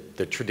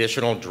the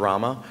traditional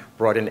drama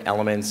brought in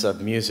elements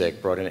of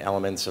music, brought in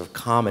elements of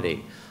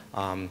comedy.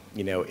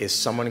 You know, is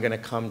someone going to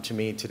come to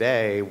me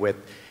today with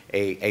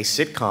a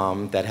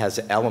sitcom that has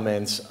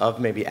elements of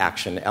maybe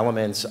action,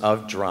 elements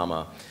of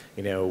drama?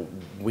 You know,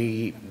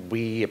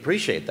 we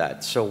appreciate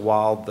that. So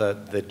while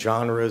the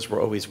genres were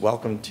always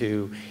welcome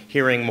to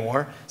hearing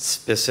more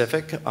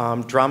specific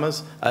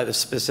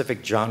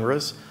specific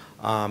genres,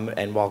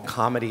 and while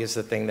comedy is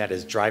the thing that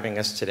is driving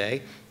us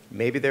today,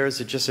 maybe there is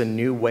just a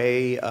new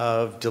way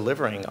of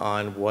delivering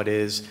on what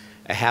is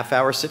a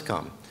half-hour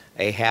sitcom,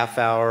 a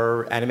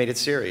half-hour animated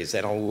series,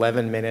 an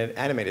 11-minute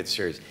animated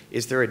series.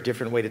 Is there a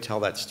different way to tell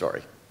that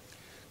story?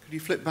 Could you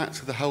flip back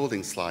to the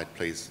holding slide,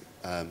 please?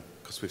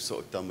 Because we've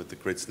sort of done with the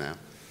grids now.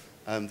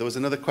 There was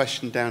another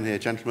question down here,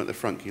 gentleman at the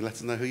front. Can you let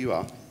us know who you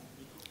are?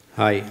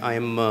 Hi,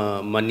 I'm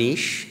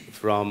Manish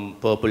from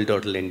Purple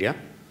Turtle India.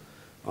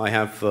 I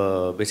have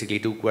basically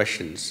two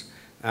questions.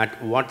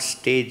 At what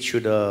stage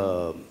should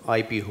a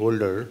IP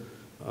holder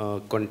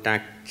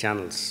contact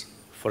channels?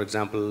 For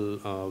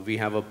example, we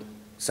have a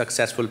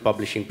successful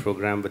publishing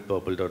program with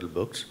Purple Turtle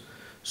Books.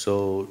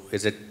 So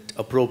is it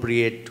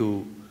appropriate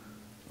to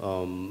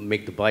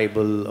make the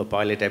Bible a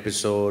pilot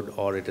episode,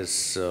 or it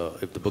is,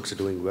 if the books are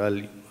doing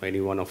well,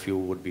 any one of you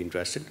would be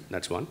interested?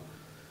 That's one.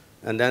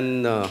 And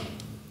then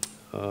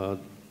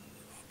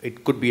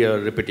it could be a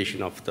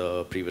repetition of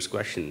the previous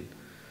question.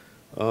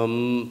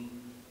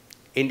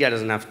 India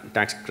doesn't have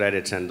tax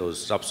credits and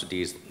those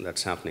subsidies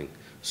that's happening.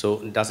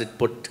 So does it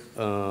put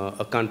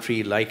a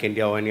country like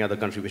India or any other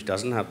country which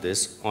doesn't have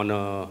this on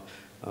a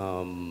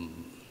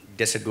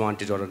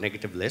disadvantage or a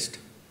negative list?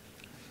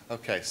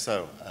 Okay,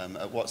 so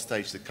at what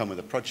stage does it come with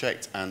a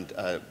project, and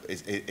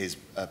is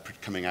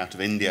coming out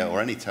of India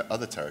or any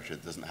other territory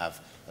that doesn't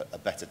have a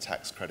better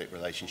tax credit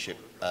relationship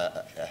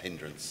a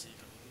hindrance?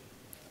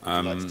 Would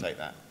you like to take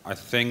that? I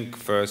think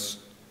first,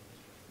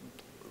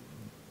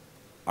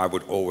 I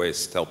would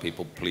always tell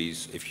people,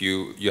 please, if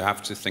you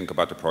have to think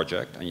about the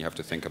project and you have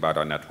to think about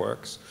our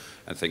networks.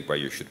 and think where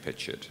you should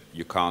pitch it.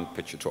 You can't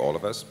pitch it to all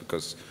of us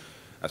because,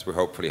 as we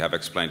hopefully have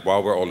explained,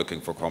 while we're all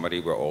looking for comedy,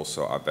 we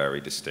also are very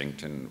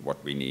distinct in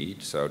what we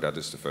need. So that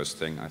is the first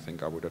thing I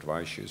think I would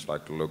advise you, is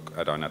like look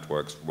at our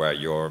networks where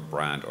your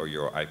brand or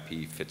your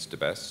IP fits the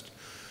best.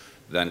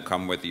 Then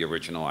come with the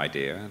original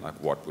idea, like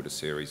what would a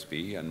series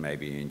be, and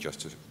maybe in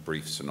just a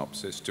brief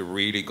synopsis. To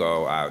really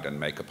go out and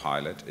make a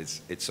pilot,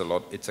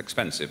 it's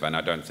expensive, and I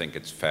don't think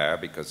it's fair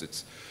because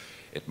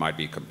it might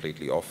be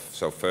completely off.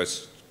 So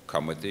first,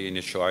 come with the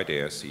initial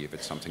idea, see if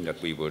it's something that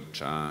we would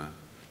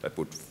that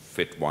would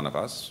fit one of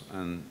us,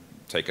 and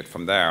take it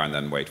from there, and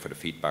then wait for the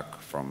feedback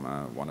from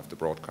one of the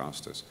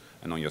broadcasters.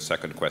 And on your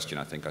second question,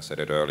 I think I said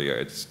it earlier,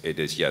 it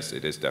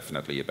is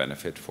definitely a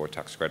benefit for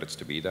tax credits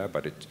to be there,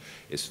 but it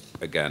is,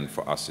 again,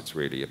 for us, it's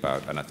really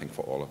about, and I think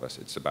for all of us,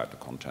 it's about the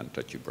content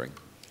that you bring.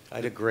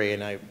 I'd agree,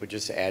 and I would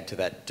just add to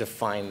that,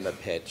 define the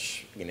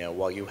pitch. You know,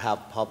 while you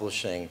have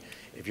publishing,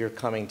 if you're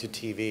coming to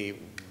TV,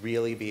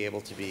 really be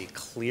able to be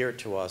clear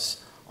to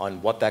us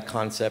on what that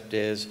concept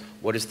is,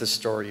 what is the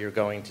story you're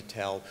going to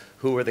tell,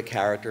 who are the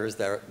characters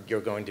that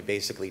you're going to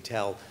basically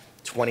tell,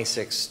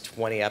 26,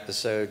 20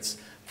 episodes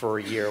for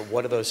a year,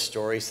 what are those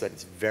stories so that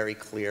it's very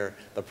clear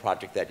the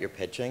project that you're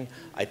pitching.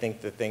 I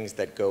think the things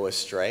that go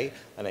astray,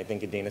 and I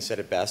think Adina said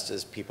it best,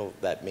 is people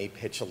that may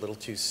pitch a little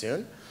too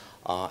soon,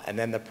 and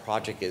then the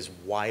project is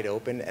wide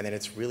open, and then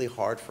it's really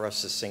hard for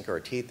us to sink our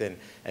teeth in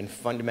and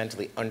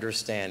fundamentally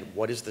understand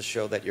what is the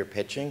show that you're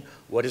pitching,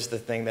 what is the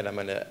thing that I'm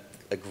going to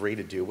agree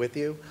to do with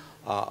you.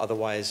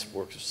 Otherwise,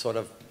 we're sort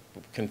of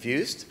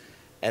confused,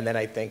 and then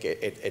I think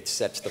it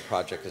sets the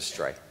project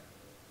astray.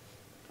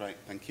 Great,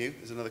 thank you.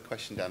 There's another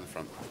question down the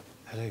front.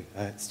 Hello,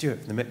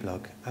 Stuart from the MIP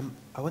blog.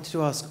 I wanted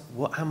to ask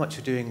how much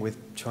you're doing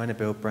with trying to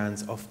build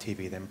brands off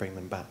TV, then bring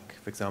them back.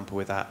 For example,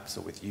 with apps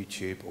or with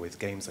YouTube or with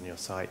games on your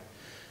site.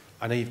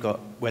 I know you've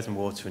got Wes and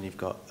Water and you've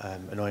got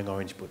Annoying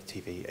Orange bought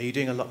TV. Are you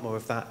doing a lot more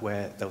of that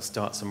where they'll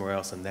start somewhere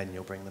else and then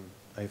you'll bring them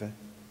over?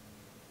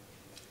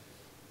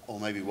 Or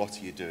maybe what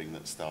are you doing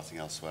that's starting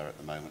elsewhere at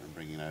the moment and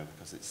bringing over?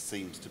 Because it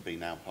seems to be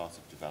now part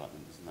of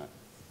development, isn't it?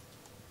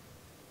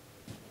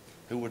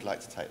 Who would like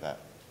to take that?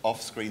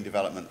 Off-screen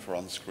development for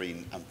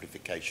on-screen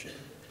amplification.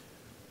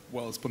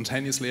 Well,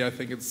 spontaneously, I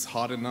think it's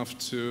hard enough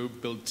to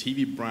build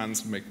TV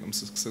brands and make them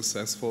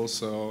successful.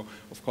 So,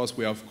 of course,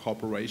 we have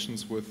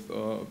cooperations with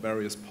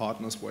various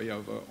partners where you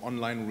have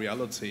online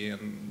reality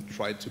and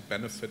try to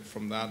benefit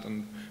from that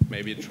and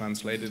maybe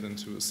translate it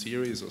into a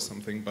series or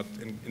something. But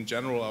in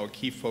general, our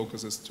key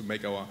focus is to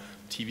make our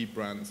TV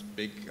brands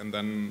big and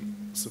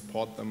then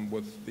support them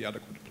with the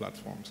adequate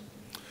platforms.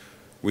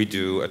 We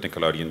do, at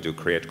Nickelodeon,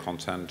 create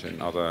content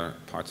in other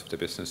parts of the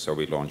business. So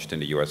we launched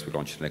in the US, we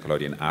launched the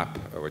Nickelodeon app,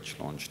 which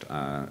launched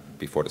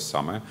before the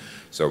summer.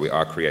 So we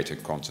are creating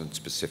content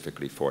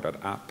specifically for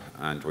that app.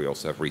 And we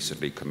also have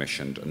recently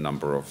commissioned a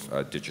number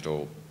of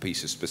digital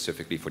pieces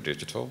specifically for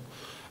digital,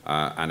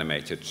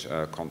 animated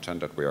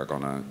content that we are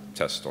going to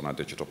test on our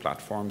digital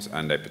platforms.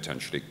 And they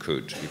potentially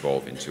could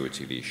evolve into a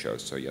TV show.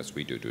 So yes,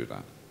 we do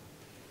that.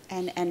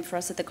 And for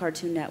us at the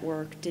Cartoon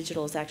Network,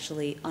 digital is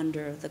actually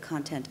under the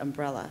content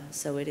umbrella,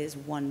 so it is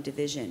one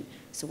division.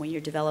 So when you're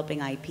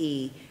developing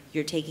IP,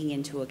 you're taking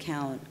into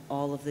account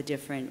all of the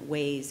different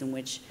ways in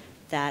which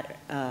that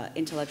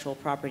intellectual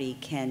property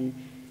can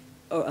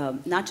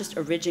not just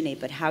originate,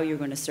 but how you're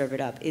going to serve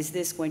it up. Is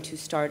this going to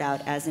start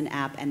out as an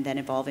app and then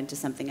evolve into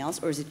something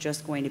else, or is it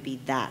just going to be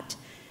that?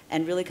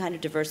 And really kind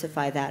of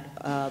diversify that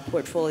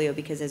portfolio,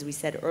 because as we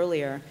said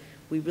earlier,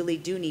 we really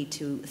do need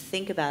to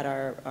think about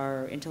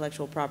our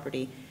intellectual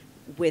property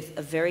with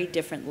a very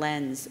different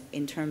lens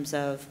in terms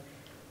of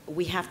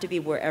we have to be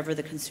wherever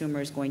the consumer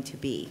is going to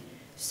be.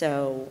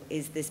 So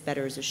is this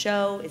better as a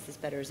show? Is this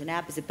better as an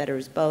app? Is it better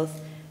as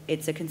both?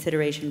 It's a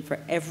consideration for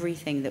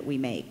everything that we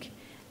make.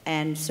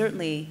 And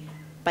certainly,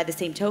 by the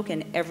same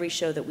token, every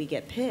show that we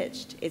get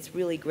pitched, it's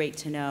really great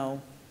to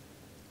know,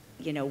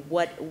 you know,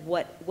 what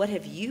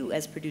have you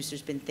as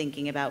producers been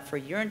thinking about for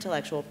your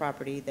intellectual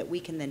property that we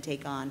can then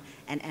take on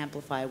and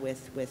amplify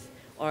with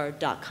our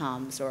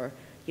 .coms or,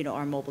 you know,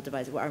 our mobile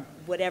devices, or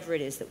whatever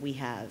it is that we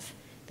have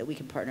that we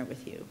can partner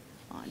with you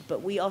on.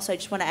 But we also, I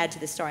just want to add to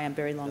this, sorry, I'm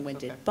very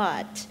long-winded,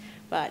 okay.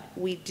 But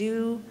we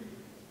do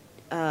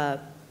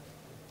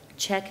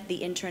check the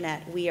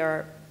internet. We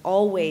are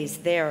always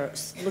there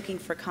looking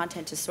for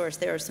content to source.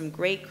 There are some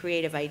great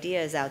creative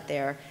ideas out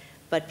there,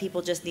 but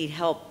people just need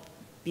help,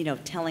 you know,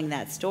 telling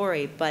that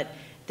story. But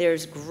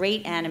there's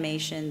great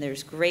animation,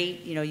 there's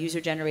great, you know,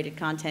 user-generated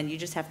content. You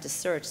just have to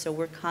search. So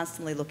we're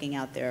constantly looking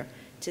out there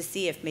to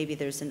see if maybe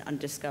there's an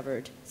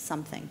undiscovered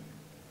something.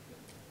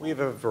 We have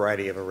a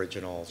variety of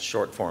original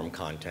short-form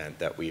content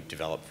that we've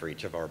developed for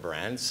each of our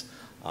brands,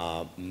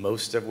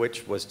 most of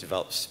which was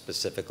developed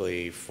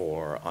specifically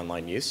for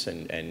online use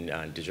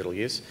and digital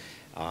use.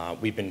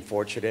 We've been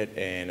fortunate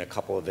in a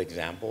couple of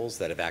examples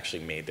that have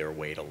actually made their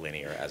way to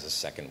linear as a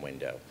second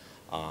window.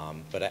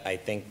 But I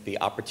think the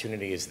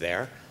opportunity is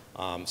there.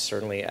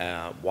 Certainly,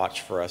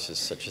 watch for us is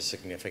such a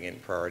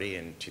significant priority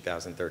in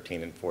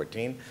 2013 and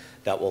 14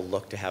 that we'll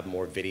look to have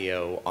more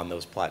video on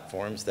those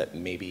platforms that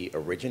maybe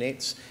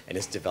originates and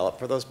is developed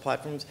for those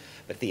platforms.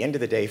 But at the end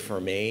of the day, for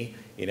me,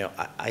 you know,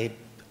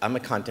 I'm a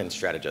content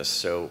strategist,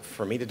 so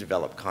for me to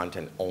develop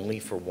content only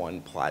for one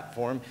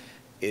platform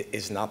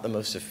is not the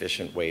most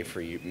efficient way for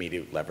me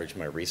to leverage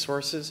my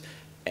resources.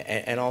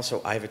 And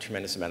also, I have a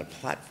tremendous amount of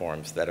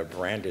platforms that are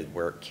branded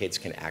where kids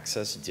can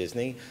access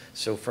Disney.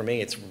 So for me,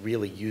 it's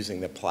really using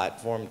the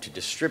platform to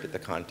distribute the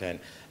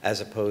content as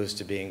opposed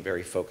to being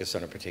very focused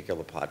on a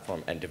particular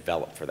platform and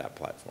develop for that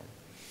platform.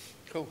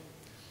 Cool.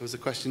 There was a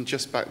question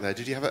just back there.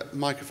 Did you have a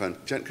microphone?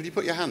 Jen, could you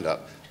put your hand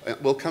up?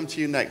 We'll come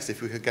to you next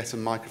if we could get a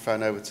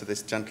microphone over to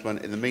this gentleman.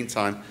 In the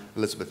meantime,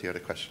 Elizabeth, you had a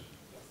question.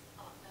 Yes,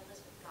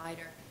 Elizabeth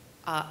Guider.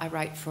 I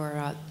write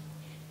for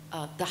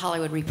The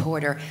Hollywood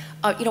Reporter.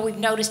 You know, we've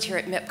noticed here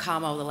at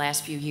MIPCOM over the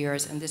last few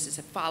years, and this is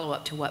a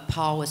follow-up to what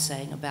Paul was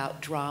saying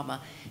about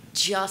drama,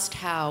 just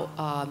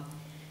how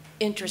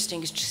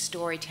interesting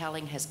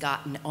storytelling has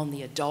gotten on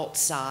the adult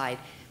side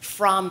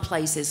from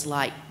places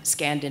like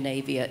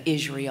Scandinavia,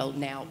 Israel,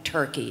 now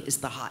Turkey is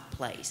the hot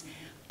place.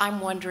 I'm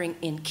wondering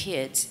in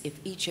kids, if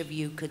each of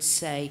you could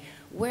say,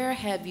 where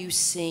have you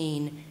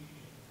seen,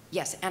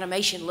 yes,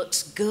 animation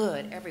looks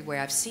good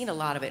everywhere. I've seen a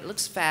lot of it. It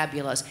looks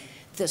fabulous.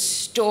 The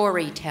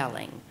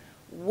storytelling,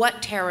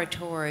 what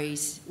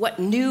territories, what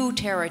new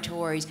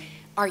territories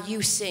are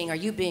you seeing, are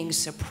you being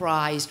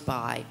surprised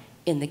by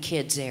in the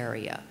kids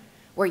area?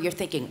 Where you're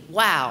thinking,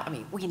 wow, I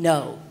mean, we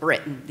know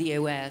Britain, the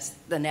US,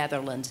 the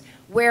Netherlands.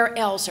 Where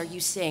else are you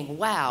saying,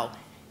 wow,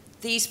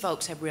 these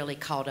folks have really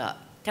caught up?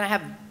 Can I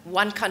have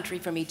one country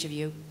from each of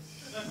you?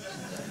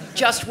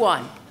 Just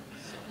one.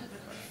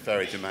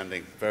 Very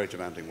demanding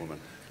woman.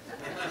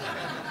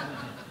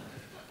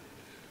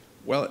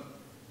 Well,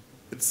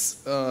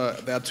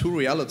 there are two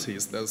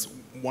realities.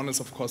 One is,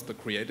 of course, the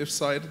creative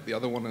side. The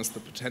other one is the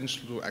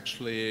potential to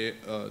actually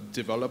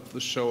develop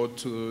the show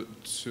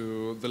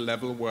to the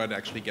level where it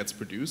actually gets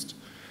produced.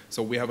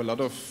 So we have a lot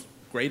of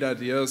great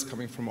ideas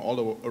coming from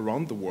all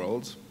around the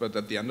world, but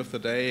at the end of the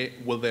day,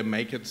 will they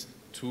make it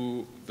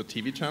to the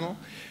TV channel?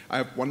 I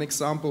have one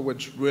example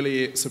which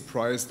really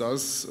surprised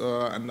us,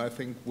 and I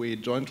think we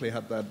jointly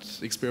had that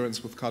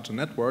experience with Cartoon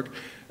Network.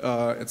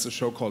 It's a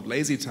show called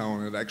Lazy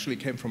Town. It actually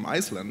came from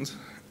Iceland,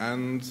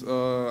 and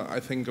I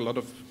think a lot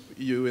of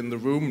you in the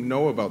room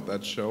know about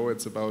that show.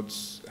 It's about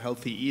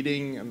healthy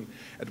eating, and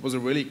it was a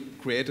really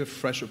creative,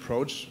 fresh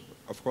approach.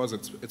 Of course,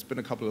 it's been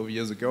a couple of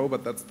years ago,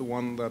 but that's the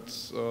one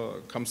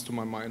that comes to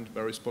my mind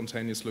very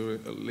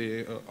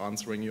spontaneously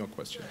answering your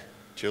question.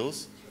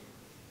 Jules?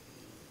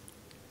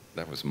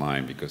 That was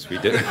mine because we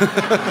did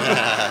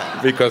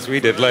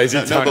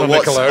Lazy Town on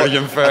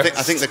Nickelodeon first.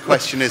 I think the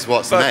question is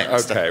what's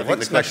next. Okay,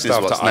 what's next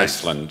after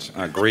Iceland?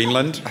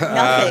 Greenland?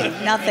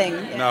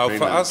 Nothing. No,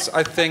 for us,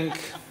 I think,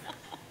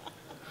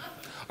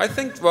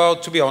 well,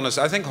 to be honest,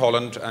 I think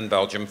Holland and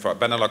Belgium, for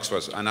Benelux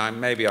was,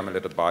 and maybe I'm a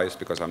little biased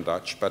because I'm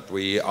Dutch, but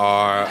we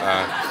are,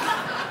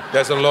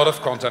 there's a lot of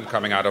content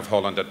coming out of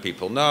Holland that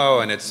people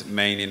know, and it's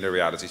mainly in the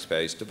reality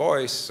space. The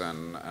Voice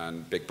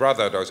and Big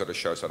Brother, those are the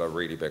shows that are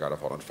really big out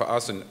of Holland. For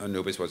us,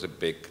 Anubis was a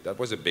big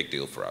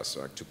deal for us,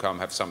 to come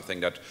have something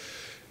that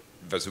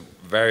was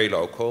very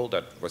local,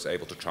 that was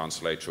able to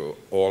translate to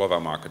all of our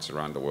markets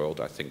around the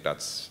world. I think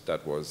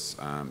that was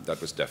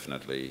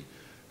definitely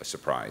a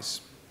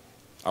surprise.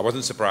 I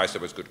wasn't surprised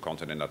there was good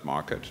content in that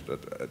market,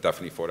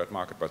 definitely for that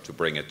market, but to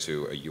bring it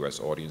to a US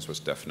audience was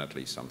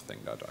definitely something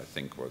that I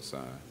think was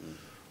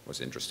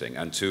interesting.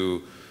 And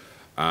to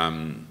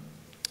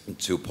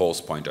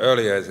Paul's point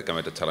earlier, with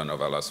the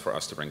telenovelas, for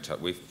us to bring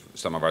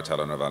some of our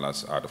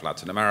telenovelas out of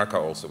Latin America,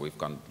 also we've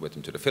gone with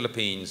them to the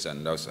Philippines,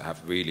 and those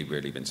have really,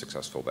 really been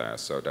successful there.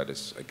 So that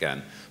is,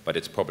 again, but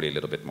it's probably a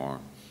little bit more,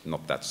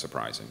 not that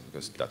surprising,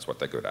 because that's what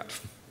they're good at.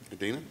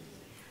 Adina?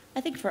 I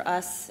think for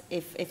us,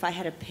 if I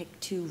had to pick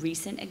two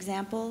recent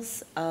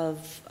examples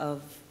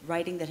of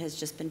writing that has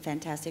just been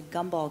fantastic,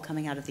 Gumball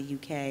coming out of the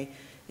UK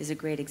is a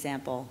great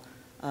example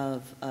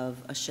of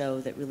a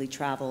show that really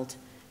traveled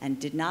and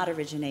did not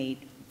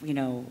originate, you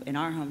know, in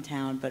our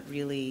hometown, but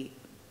really,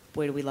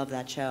 boy, do we love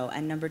that show.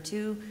 And number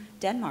two,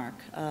 Denmark,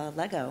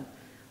 Lego,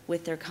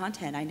 with their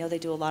content. I know they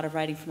do a lot of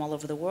writing from all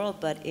over the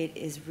world, but it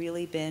has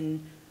really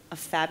been a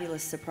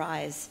fabulous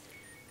surprise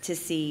to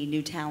see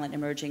new talent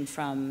emerging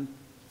from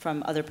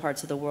other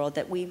parts of the world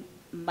that we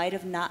might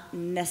have not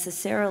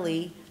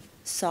necessarily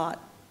sought,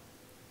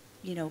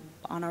 you know,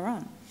 on our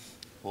own.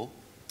 Paul?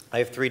 I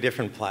have 3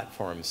 different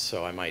platforms,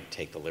 so I might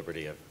take the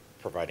liberty of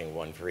providing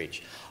one for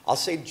each. I'll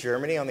say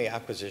Germany on the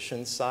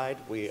acquisition side.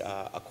 We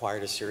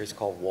acquired a series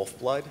called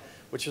Wolfblood,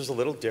 which was a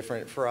little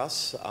different for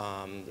us,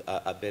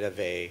 a bit of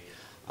a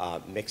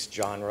mixed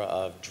genre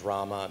of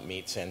drama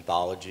meets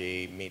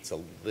anthology, meets a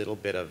little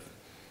bit of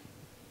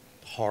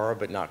horror,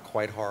 but not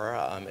quite horror.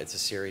 It's a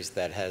series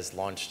that has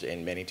launched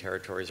in many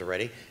territories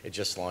already. It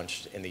just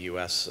launched in the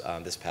US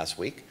this past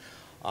week.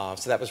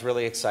 So that was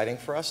really exciting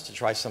for us to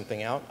try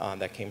something out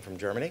that came from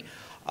Germany.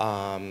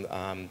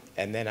 And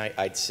then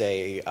I'd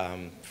say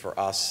for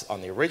us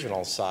on the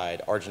original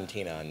side,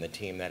 Argentina and the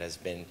team that has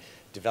been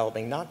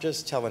developing not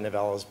just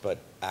telenovelas, but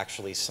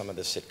actually some of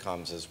the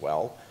sitcoms as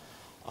well.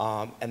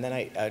 And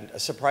then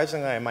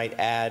surprisingly, I might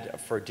add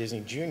for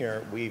Disney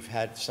Junior, we've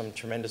had some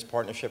tremendous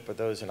partnership with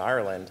those in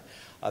Ireland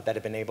that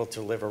have been able to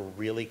deliver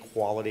really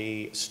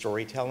quality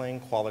storytelling,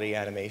 quality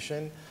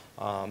animation,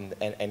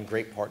 and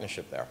great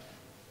partnership there.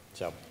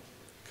 So.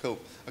 Cool.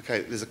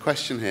 Okay, there's a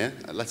question here.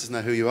 Let us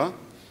know who you are.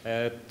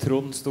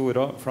 Trond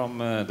Storå from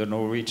the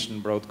Norwegian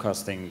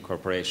Broadcasting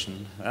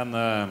Corporation,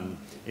 and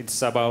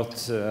it's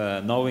about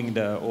knowing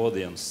the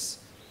audience.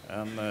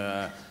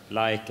 And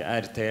like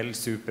RTL,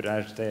 Super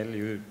RTL,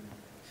 you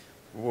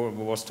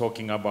was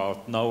talking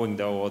about knowing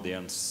the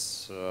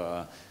audience,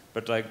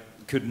 but I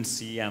couldn't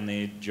see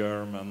any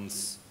German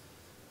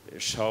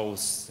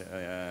shows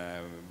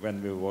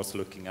when we was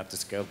looking at the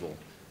schedule.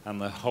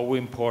 And how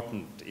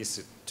important is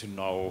it to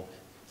know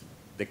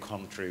the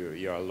country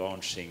you are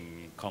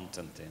launching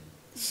content in?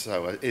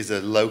 So is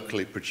a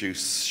locally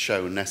produced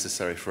show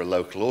necessary for a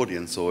local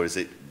audience, or is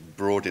it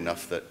broad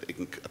enough that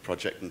a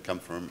project can come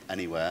from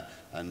anywhere?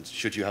 And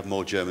should you have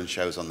more German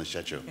shows on the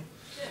schedule?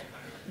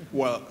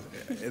 Well,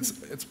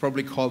 it's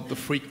probably called the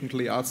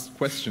frequently asked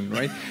question,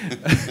 right?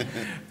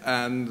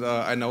 And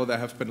I know there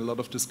have been a lot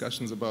of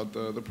discussions about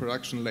the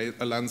production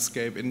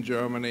landscape in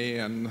Germany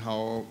and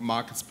how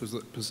markets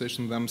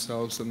position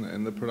themselves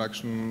in the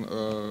production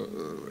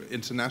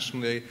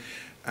internationally.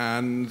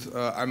 And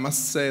I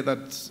must say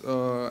that,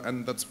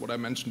 and that's what I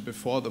mentioned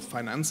before, the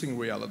financing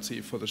reality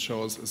for the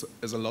shows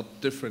is a lot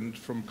different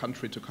from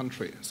country to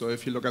country. So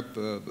if you look at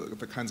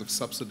the kinds of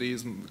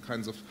subsidies and the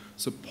kinds of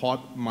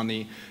support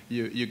money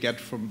you get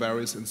from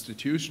various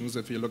institutions,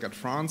 if you look at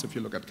France, if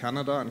you look at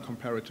Canada and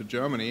compare it to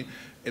Germany,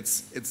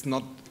 it's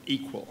not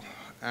equal.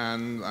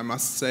 And I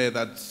must say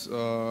that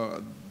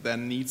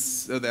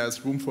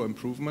there's room for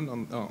improvement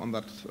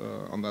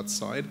on that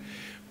side.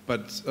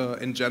 But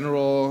in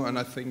general, and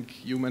I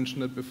think you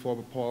mentioned it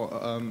before, Paul,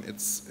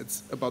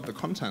 it's about the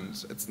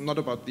content. It's not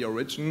about the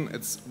origin,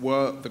 it's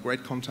where the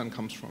great content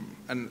comes from.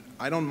 And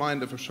I don't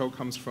mind if a show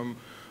comes from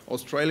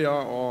Australia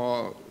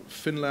or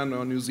Finland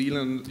or New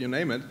Zealand, you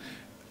name it.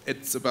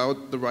 It's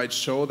about the right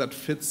show that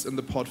fits in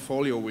the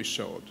portfolio we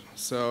showed.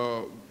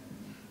 So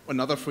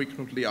another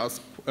frequently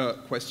asked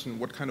question,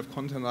 what kind of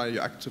content are you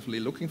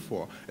actively looking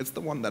for? It's the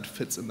one that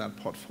fits in that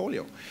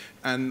portfolio.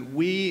 And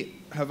we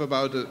have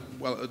about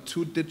a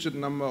two-digit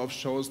number of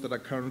shows that are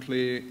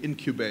currently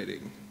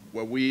incubating,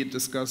 where we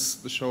discuss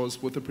the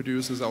shows with the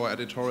producers. Our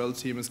editorial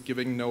team is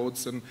giving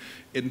notes and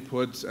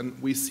input,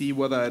 and we see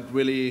whether it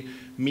really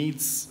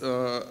meets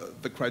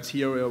the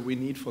criteria we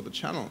need for the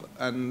channel.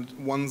 And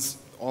once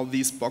all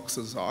these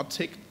boxes are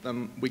ticked,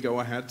 then we go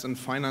ahead and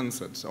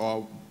finance it,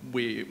 or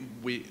we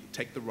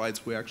take the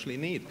rights we actually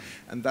need.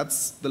 And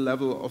that's the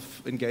level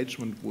of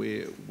engagement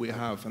we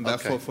have. And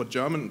therefore, for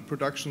German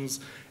productions,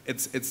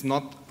 it's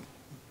not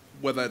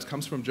whether it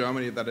comes from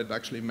Germany that it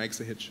actually makes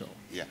a hit show.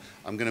 Yeah,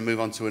 I'm going to move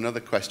on to another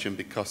question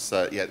because,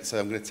 so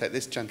I'm going to take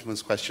this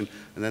gentleman's question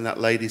and then that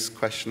lady's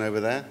question over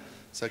there.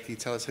 So can you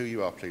tell us who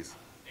you are, please?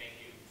 Thank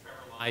you.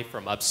 Trevor Lai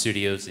from Up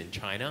Studios in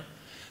China.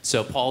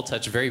 So Paul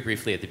touched very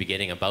briefly at the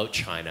beginning about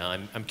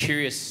China. I'm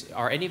curious,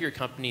 are any of your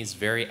companies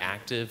very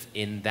active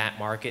in that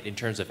market in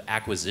terms of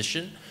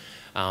acquisition?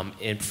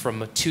 And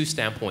from two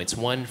standpoints.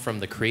 One,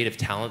 from the creative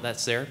talent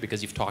that's there,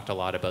 because you've talked a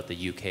lot about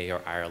the UK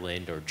or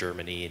Ireland or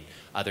Germany and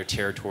other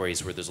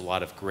territories where there's a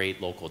lot of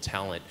great local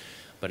talent.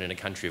 But in a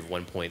country of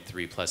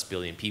 1.3+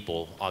 billion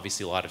people,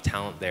 obviously a lot of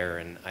talent there,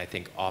 and I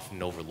think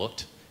often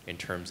overlooked in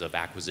terms of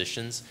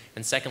acquisitions.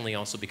 And secondly,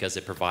 also because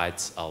it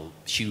provides a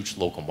huge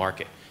local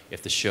market.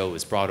 If the show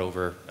is brought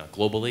over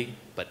globally,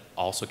 but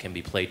also can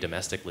be played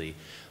domestically,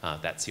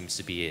 that seems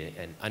to be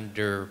an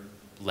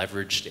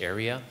under-leveraged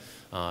area.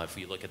 If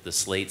you look at the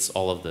slates,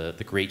 all of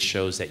the great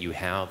shows that you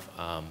have,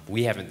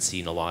 we haven't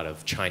seen a lot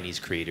of Chinese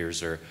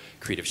creators or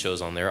creative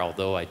shows on there,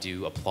 although I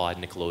do applaud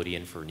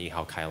Nickelodeon for Ni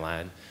Hao Kai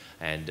Lan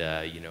and,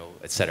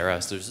 et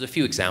cetera. So there's a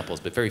few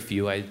examples, but very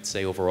few, I'd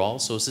say, overall.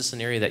 So is this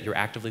an area that you're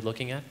actively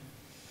looking at?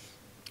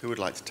 Who would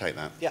like to take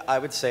that? Yeah, I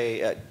would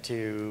say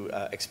to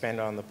expand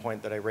on the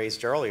point that I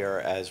raised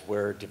earlier, as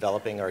we're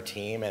developing our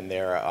team and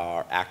they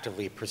are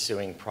actively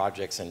pursuing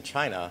projects in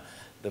China,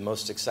 the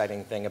most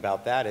exciting thing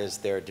about that is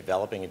they're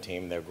developing a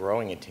team, they're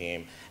growing a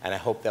team, and I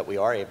hope that we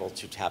are able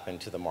to tap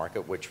into the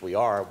market, which we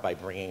are, by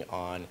bringing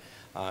on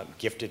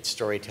gifted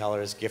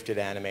storytellers, gifted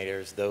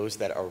animators, those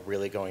that are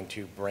really going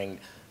to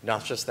bring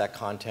not just that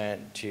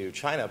content to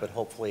China, but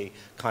hopefully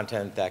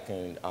content that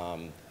can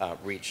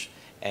reach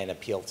and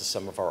appeal to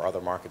some of our other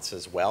markets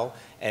as well.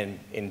 And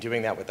in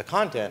doing that with the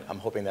content, I'm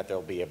hoping that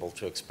they'll be able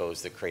to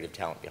expose the creative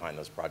talent behind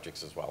those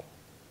projects as well.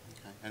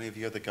 Okay. Any of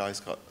you other guys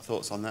got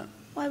thoughts on that?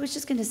 Well, I was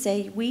just going to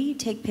say, we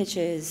take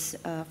pitches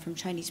from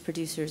Chinese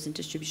producers and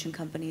distribution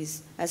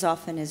companies as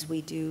often as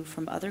we do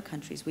from other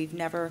countries. We've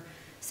never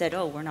said,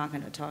 oh, we're not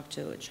going to talk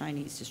to a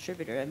Chinese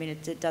distributor. I mean,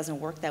 it doesn't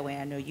work that way.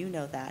 I know you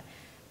know that.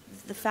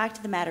 The fact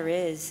of the matter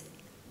is,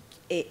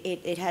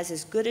 it has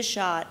as good a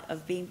shot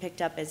of being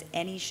picked up as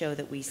any show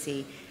that we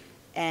see.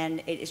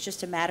 And it's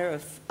just a matter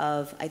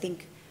of I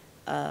think,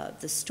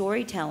 the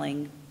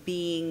storytelling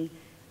being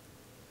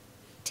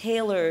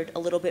tailored a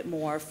little bit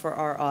more for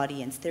our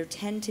audience. There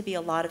tend to be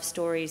a lot of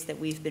stories that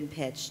we've been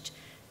pitched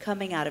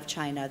coming out of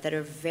China that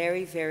are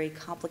very, very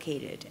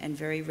complicated and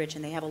very rich,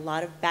 and they have a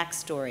lot of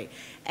backstory.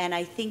 And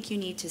I think you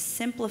need to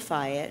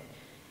simplify it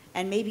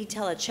and maybe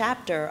tell a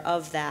chapter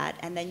of that,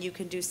 and then you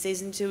can do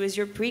season 2 as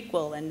your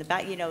prequel,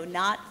 and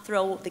not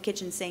throw the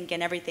kitchen sink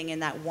and everything in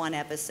that one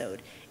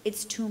episode.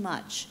 It's too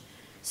much.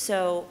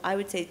 So I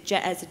would say,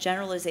 as a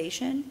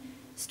generalization,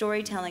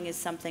 storytelling is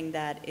something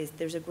that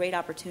there's a great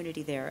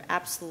opportunity there.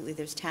 Absolutely,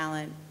 there's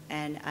talent,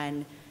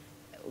 and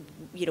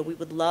we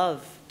would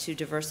love to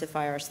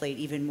diversify our slate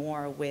even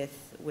more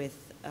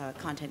with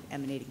content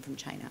emanating from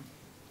China.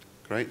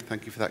 Great,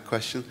 thank you for that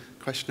question.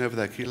 Question over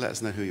there, can you let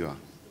us know who you are?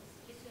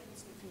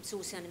 From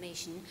Source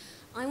Animation.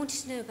 I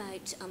wanted to know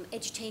about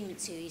edutainment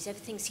series.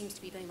 Everything seems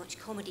to be very much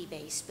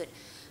comedy-based, but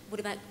what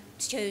about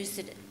shows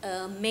that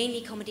are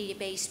mainly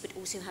comedy-based but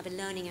also have a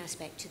learning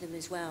aspect to them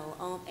as well?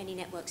 Are any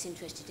networks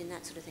interested in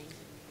that sort of thing?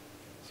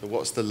 So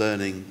what's the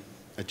learning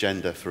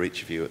agenda for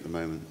each of you at the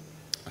moment?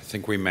 I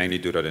think we mainly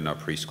do that in our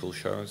preschool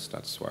shows.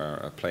 That's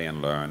where play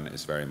and learn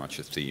is very much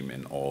a theme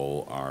in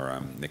all our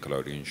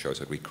Nickelodeon shows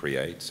that we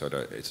create, so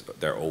that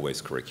they're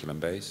always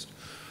curriculum-based.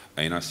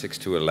 In our 6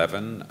 to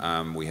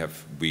 11,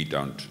 we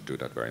don't do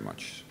that very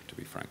much, to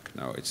be frank.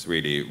 No, it's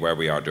really where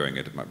we are doing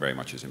it very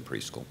much is in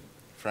preschool.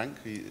 Frank?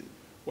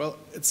 Well,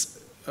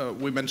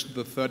 we mentioned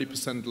the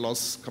 30%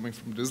 loss coming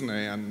from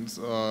Disney, and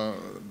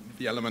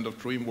the element of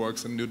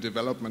DreamWorks and new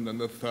development,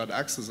 and the third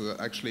axis are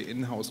actually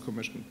in-house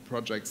commissioned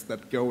projects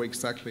that go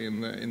exactly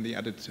in the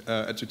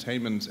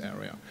edutainment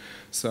area.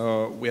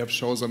 So we have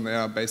shows on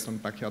there based on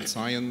backyard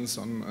science,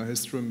 on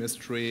history,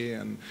 mystery,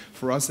 and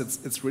for us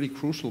it's really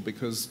crucial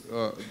because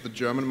the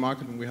German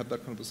market, and we had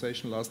that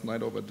conversation last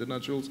night over dinner,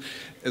 Jules,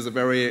 is a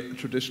very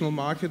traditional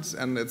market,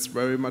 and it's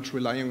very much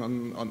relying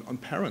on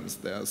parents.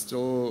 They're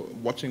still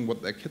watching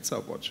what their kids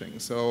are watching.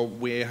 So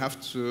we have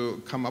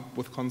to come up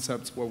with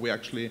concepts where we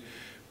actually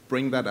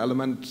bring that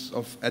element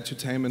of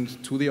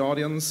edutainment to the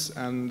audience.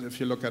 And if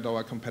you look at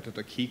our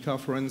competitor Kika,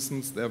 for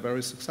instance, they're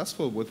very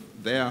successful with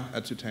their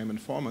edutainment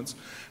formats,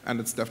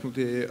 and it's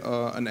definitely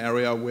an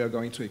area we are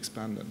going to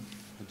expand in.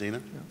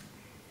 Adina?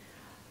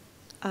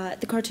 Yeah.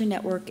 The Cartoon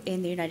Network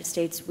in the United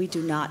States, we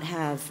do not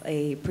have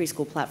a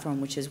preschool platform,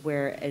 which is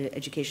where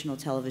educational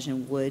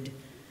television would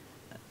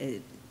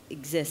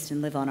exist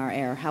and live on our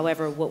air.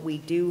 However, what we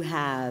do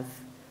have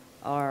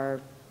are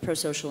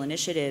pro-social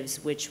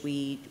initiatives, which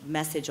we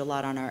message a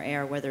lot on our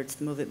air, whether it's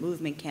the Move It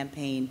Movement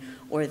campaign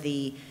or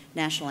the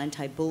National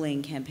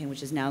Anti-Bullying campaign,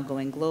 which is now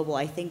going global.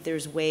 I think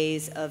there's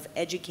ways of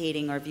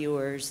educating our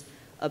viewers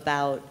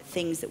about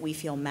things that we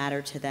feel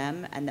matter to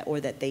them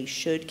or that they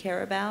should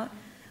care about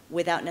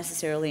without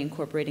necessarily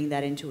incorporating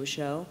that into a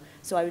show.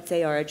 So I would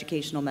say our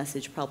educational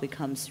message probably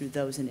comes through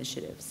those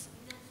initiatives.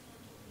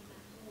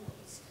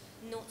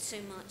 Not so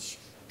much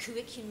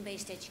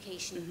curriculum-based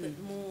education, but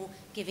more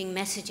giving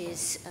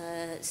messages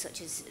such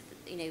as,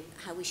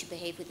 how we should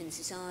behave within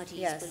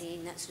society,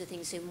 bullying, that sort of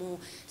thing. So more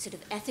sort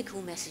of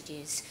ethical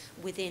messages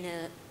within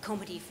a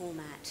comedy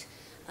format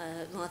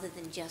rather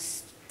than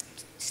just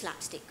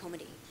slapstick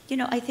comedy.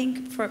 I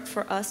think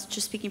for us,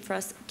 just speaking for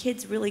us,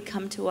 kids really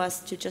come to us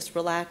to just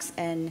relax,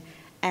 and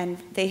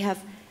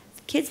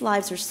kids'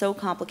 lives are so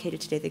complicated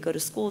today. They go to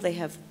school, they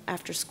have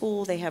after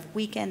school, they have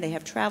weekend, they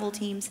have travel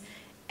teams.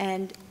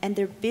 And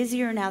they're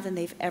busier now than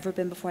they've ever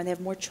been before, and they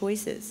have more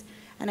choices.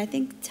 And I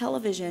think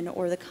television,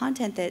 or the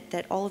content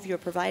that all of you are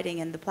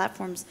providing and the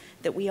platforms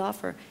that we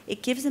offer,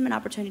 it gives them an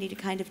opportunity to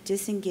kind of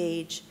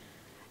disengage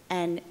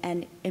and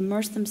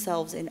immerse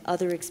themselves in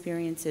other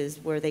experiences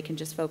where they can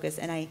just focus.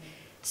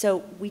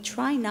 So we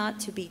try not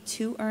to be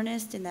too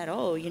earnest in that,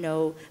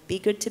 be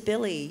good to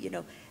Billy,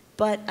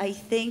 But I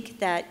think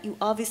that you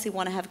obviously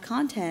want to have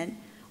content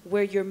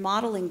where you're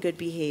modeling good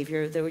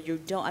behavior, though you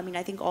don't.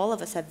 I think all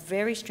of us have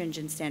very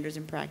stringent standards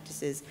and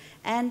practices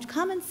and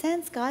common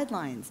sense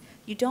guidelines.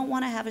 You don't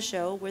want to have a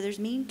show where there's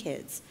mean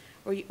kids,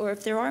 or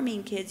if there are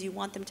mean kids, you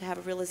want them to have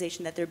a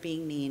realization that they're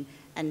being mean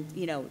and,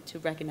 to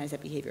recognize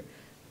that behavior.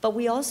 But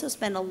we also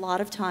spend a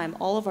lot of time,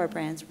 all of our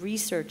brands,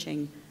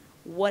 researching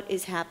what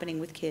is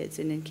happening with kids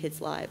and in kids'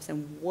 lives,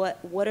 and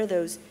what are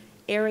those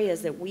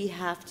areas that we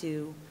have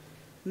to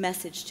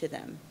message to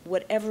them,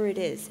 whatever it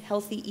is,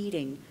 healthy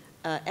eating,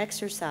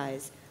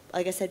 exercise,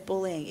 like I said,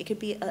 bullying. It could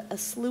be a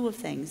slew of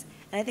things.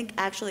 And I think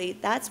actually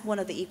that's one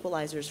of the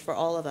equalizers for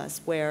all of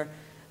us, where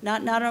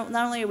not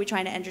only are we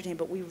trying to entertain,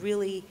 but we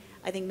really,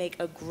 I think, make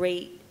a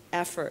great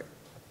effort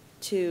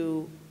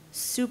to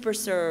super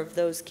serve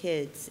those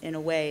kids in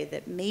a way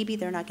that maybe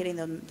they're not getting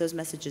those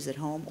messages at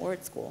home or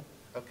at school.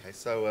 Okay,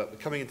 so we're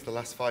coming into the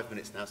last 5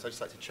 minutes now, so I'd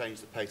just like to change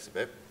the pace a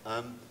bit.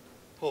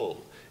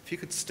 Paul, if you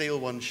could steal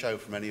one show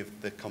from any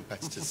of the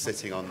competitors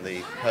sitting on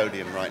the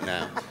podium right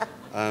now,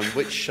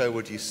 which show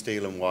would you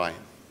steal and why?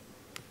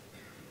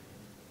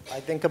 I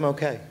think I'm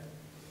okay.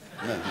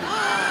 No.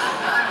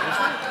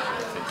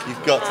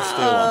 You've got to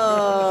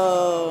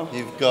steal one.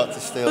 You've got to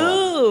steal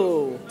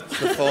one. It's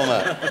the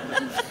format.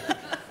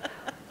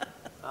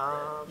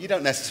 You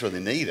don't necessarily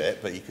need it,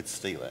 but you could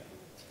steal it.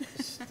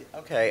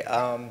 Okay.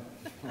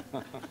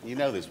 You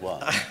know there's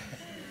one.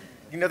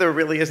 You know, there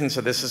really isn't, so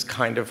this is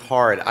kind of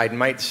hard. I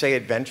might say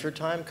Adventure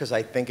Time, because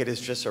I think it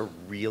is just a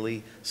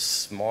really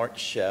smart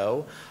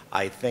show.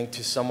 I think,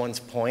 to someone's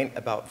point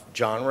about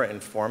genre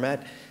and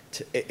format,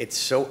 it's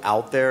so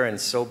out there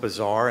and so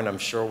bizarre, and I'm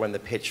sure when the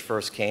pitch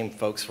first came,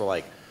 folks were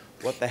like,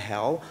 what the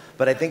hell?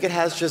 But I think it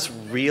has just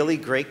really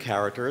great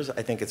characters.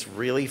 I think it's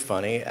really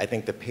funny. I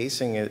think the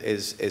pacing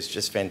is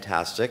just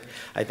fantastic.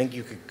 I think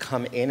you could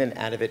come in and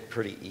out of it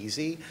pretty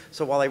easy.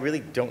 So while I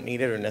really don't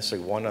need it or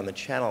necessarily want it on the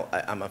channel,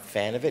 I'm a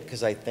fan of it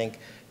because I think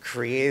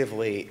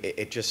creatively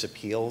it just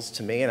appeals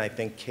to me, and I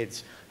think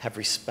kids have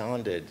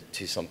responded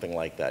to something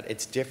like that.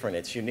 It's different,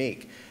 it's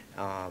unique.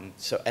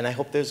 And I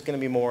hope there's going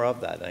to be more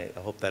of that. I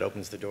hope that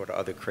opens the door to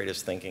other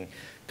creators thinking,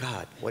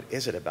 God, what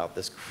is it about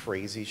this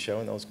crazy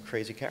show and those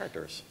crazy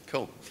characters?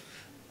 Cool.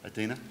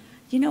 Adina?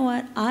 You know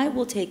what? I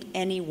will take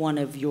any one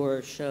of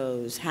your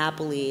shows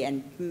happily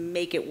and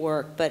make it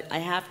work, but I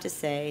have to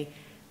say,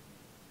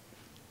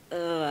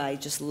 I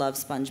just love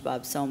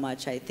SpongeBob so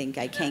much. I think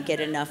I can't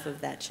get enough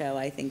of that show.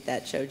 I think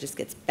that show just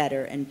gets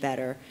better and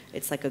better.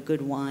 It's like a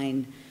good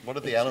wine. What are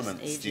the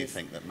elements, do you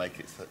think, that make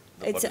it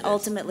it's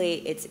ultimately,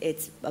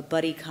 it's a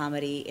buddy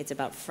comedy. It's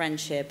about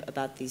friendship,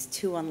 about these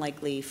two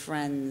unlikely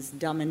friends,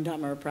 Dumb and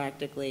Dumber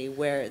practically,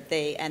 where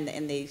they, and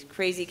the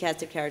crazy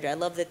cast of character. I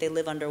love that they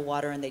live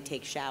underwater and they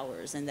take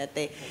showers, and that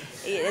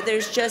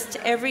there's just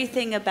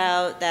everything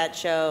about that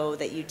show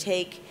that you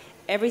take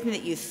everything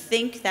that you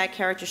think that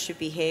character should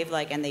behave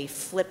like, and they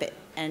flip it.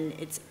 And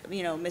it's,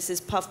 you know,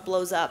 Mrs. Puff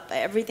blows up.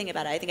 Everything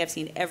about it. I think I've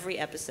seen every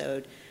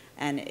episode,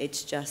 and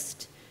it's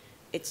just,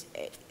 it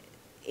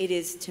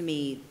is, to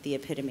me, the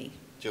epitome.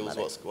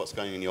 Jules, what's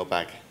going in your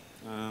bag?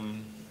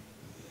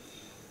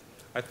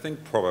 I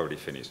think probably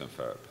Phineas and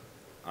Ferb.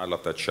 I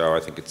love that show.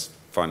 I think it's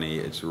funny.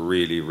 It's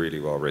really,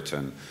 really well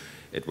written.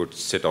 It would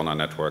sit on our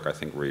network, I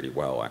think, really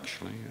well,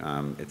 actually.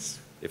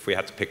 If we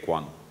had to pick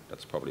one,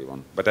 that's probably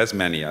one. But there's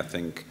many, I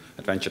think.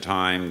 Adventure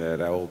Time,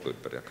 they're all good.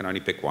 But I can only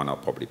pick one. I'll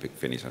probably pick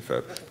Phineas and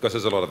Ferb. Because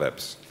there's a lot of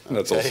eps.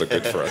 That's also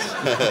good for us.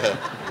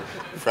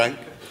 Frank?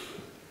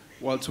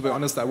 Well, to be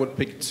honest, I would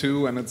pick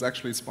two, and it's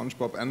actually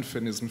SpongeBob and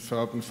Phineas and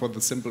Ferb, and for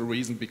the simple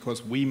reason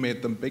because we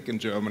made them big in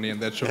Germany,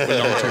 and that should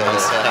belong to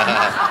us.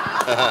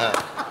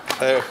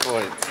 Fair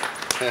point.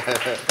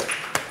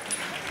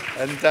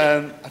 And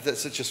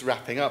that's just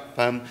wrapping up.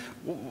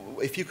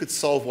 If you could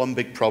solve one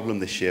big problem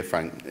this year,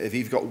 Frank, if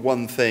you've got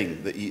one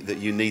thing that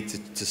you need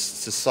to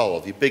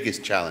solve, your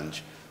biggest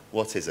challenge,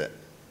 what is it?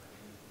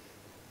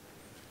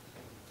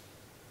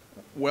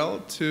 Well,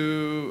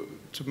 to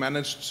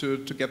manage to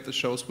get the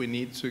shows we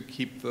need to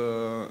keep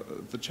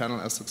the channel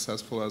as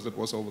successful as it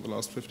was over the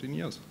last 15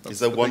 years. That's is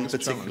there one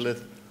particular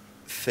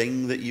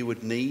thing that you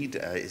would need?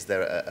 Is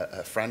there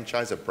a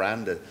franchise, a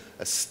brand,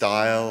 a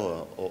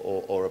style,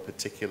 or a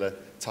particular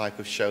type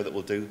of show that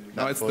will do that?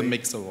 No, it's the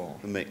mix of all.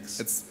 The mix.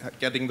 It's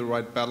getting the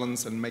right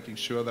balance and making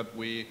sure that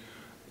we,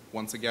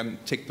 once again,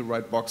 tick the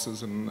right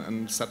boxes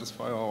and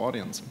satisfy our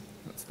audience.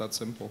 It's that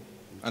simple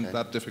and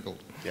that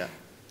difficult. Yeah.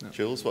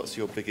 Jules, what's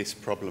your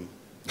biggest problem?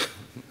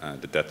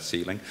 The debt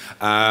ceiling.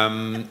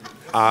 I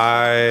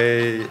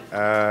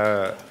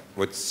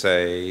would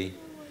say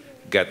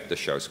get the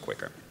shows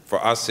quicker.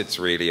 For us, it's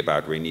really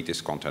about we need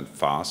this content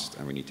fast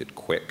and we need it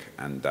quick,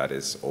 and that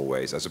is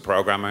always, as a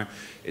programmer,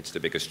 it's the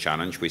biggest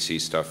challenge. We see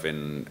stuff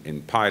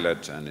in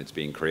pilot and it's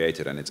being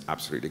created and it's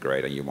absolutely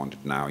great, and you want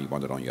it now, you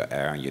want it on your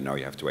air, and you know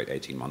you have to wait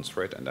 18 months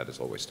for it, and that is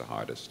always the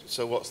hardest.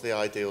 So what's the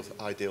ideal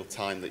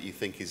time that you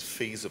think is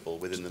feasible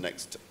within the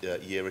next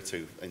year or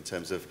two in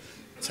terms of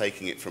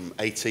taking it from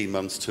 18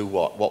 months to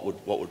what?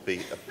 What would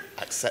be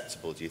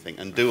acceptable, do you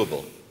think, and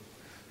doable?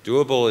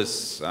 Doable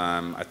is,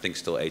 I think,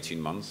 still 18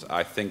 months.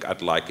 I think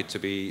I'd like it to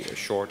be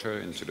shorter,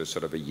 into the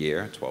sort of a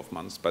year, 12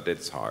 months, but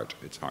it's hard.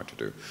 It's hard to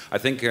do. I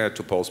think,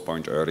 to Paul's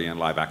point earlier, in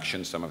live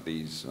action, some of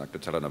these, like the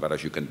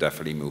telenovelas, you can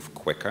definitely move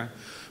quicker,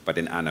 but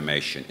in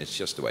animation, it's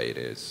just the way it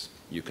is.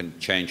 You can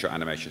change your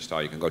animation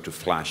style. You can go to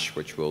Flash,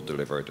 which will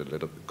deliver it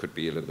could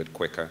be a little bit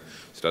quicker.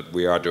 So that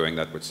we are doing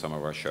that with some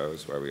of our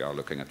shows, where we are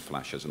looking at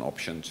Flash as an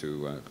option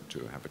to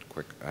have it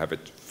quick, have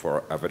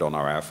it on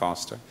our air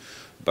faster.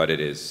 But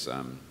it is.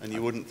 And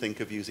you wouldn't think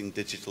of using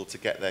digital to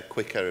get there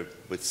quicker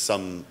with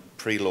some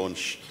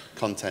pre-launch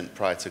content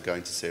prior to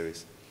going to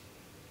series?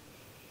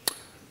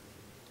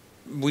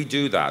 We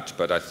do that,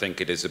 but I think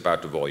it is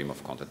about the volume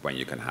of content when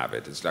you can have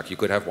it. It's like you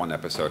could have one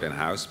episode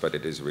in-house, but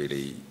it is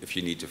really, if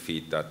you need to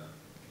feed that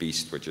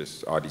beast, which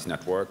are these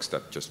networks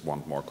that just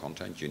want more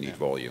content, you need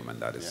volume, and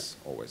that is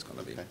always going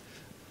to be.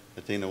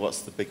 Adina,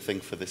 what's the big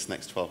thing for this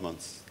next 12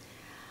 months?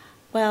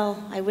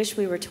 Well, I wish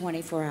we were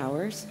 24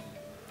 hours.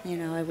 You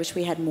know, I wish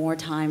we had more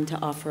time to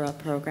offer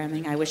up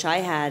programming. I wish I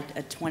had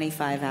a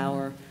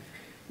 25-hour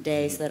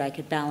day so that I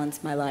could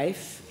balance my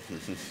life.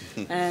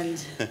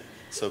 And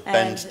so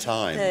bend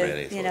time,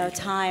 really. You know,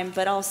 time,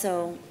 but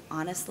also,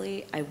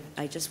 honestly,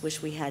 I just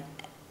wish we had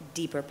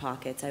deeper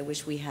pockets. I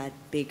wish we had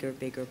bigger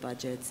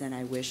budgets, and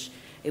I wish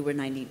it were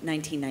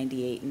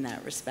 1998 in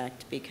that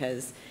respect,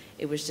 because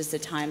it was just a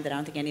time that I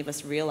don't think any of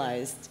us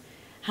realized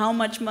how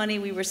much money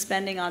we were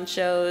spending on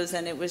shows,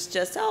 and it was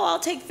just, oh, I'll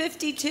take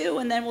 52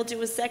 and then we'll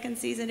do a second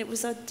season. It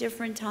was a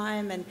different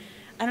time, and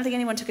I don't think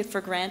anyone took it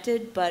for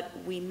granted, but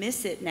we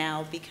miss it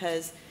now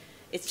because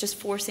it's just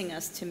forcing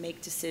us to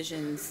make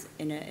decisions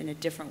in a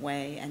different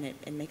way, and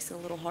it makes it a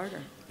little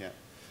harder. Yeah.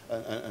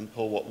 And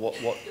Paul,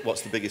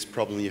 what's the biggest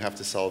problem you have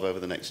to solve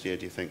over the next year,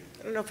 do you think?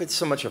 I don't know if it's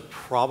so much a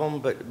problem,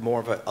 but more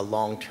of a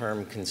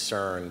long-term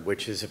concern,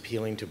 which is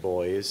appealing to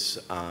boys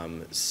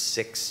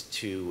 6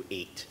 to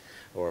 8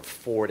 or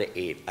 4 to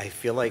 8. I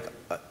feel like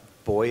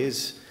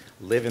boys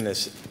live in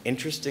this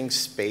interesting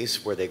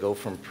space where they go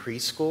from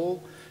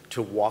preschool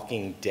to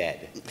Walking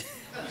Dead.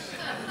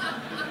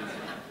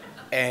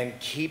 And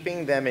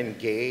keeping them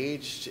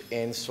engaged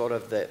in sort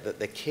of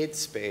the kid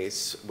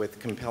space with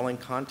compelling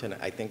content,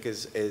 I think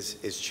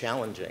is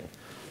challenging.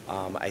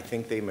 I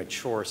think they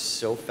mature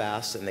so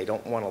fast and they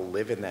don't want to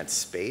live in that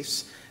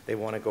space. They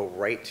want to go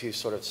right to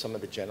sort of some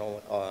of the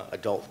general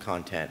adult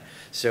content.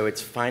 So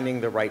it's finding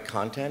the right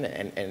content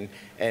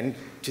and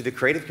to the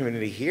creative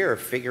community here,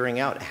 figuring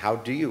out how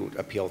do you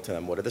appeal to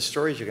them? What are the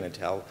stories you're going to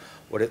tell?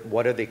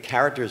 What are the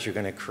characters you're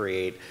going to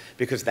create?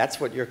 Because that's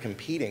what you're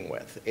competing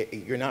with.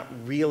 You're not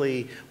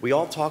really, we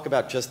all talk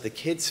about just the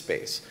kid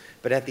space,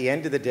 but at the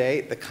end of the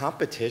day, the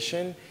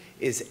competition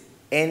is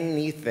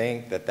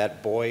anything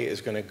that boy is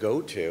going to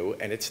go to,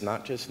 and it's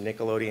not just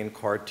Nickelodeon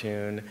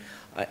cartoon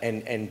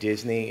and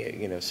Disney,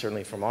 you know,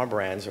 certainly from our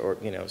brands, or,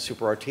 you know,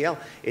 Super RTL.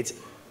 It's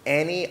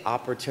any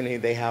opportunity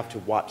they have to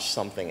watch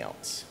something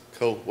else.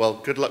 Cool. Well,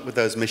 good luck with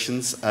those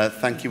missions.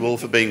 Thank you all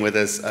for being with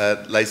us,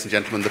 ladies and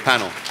gentlemen, the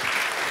panel.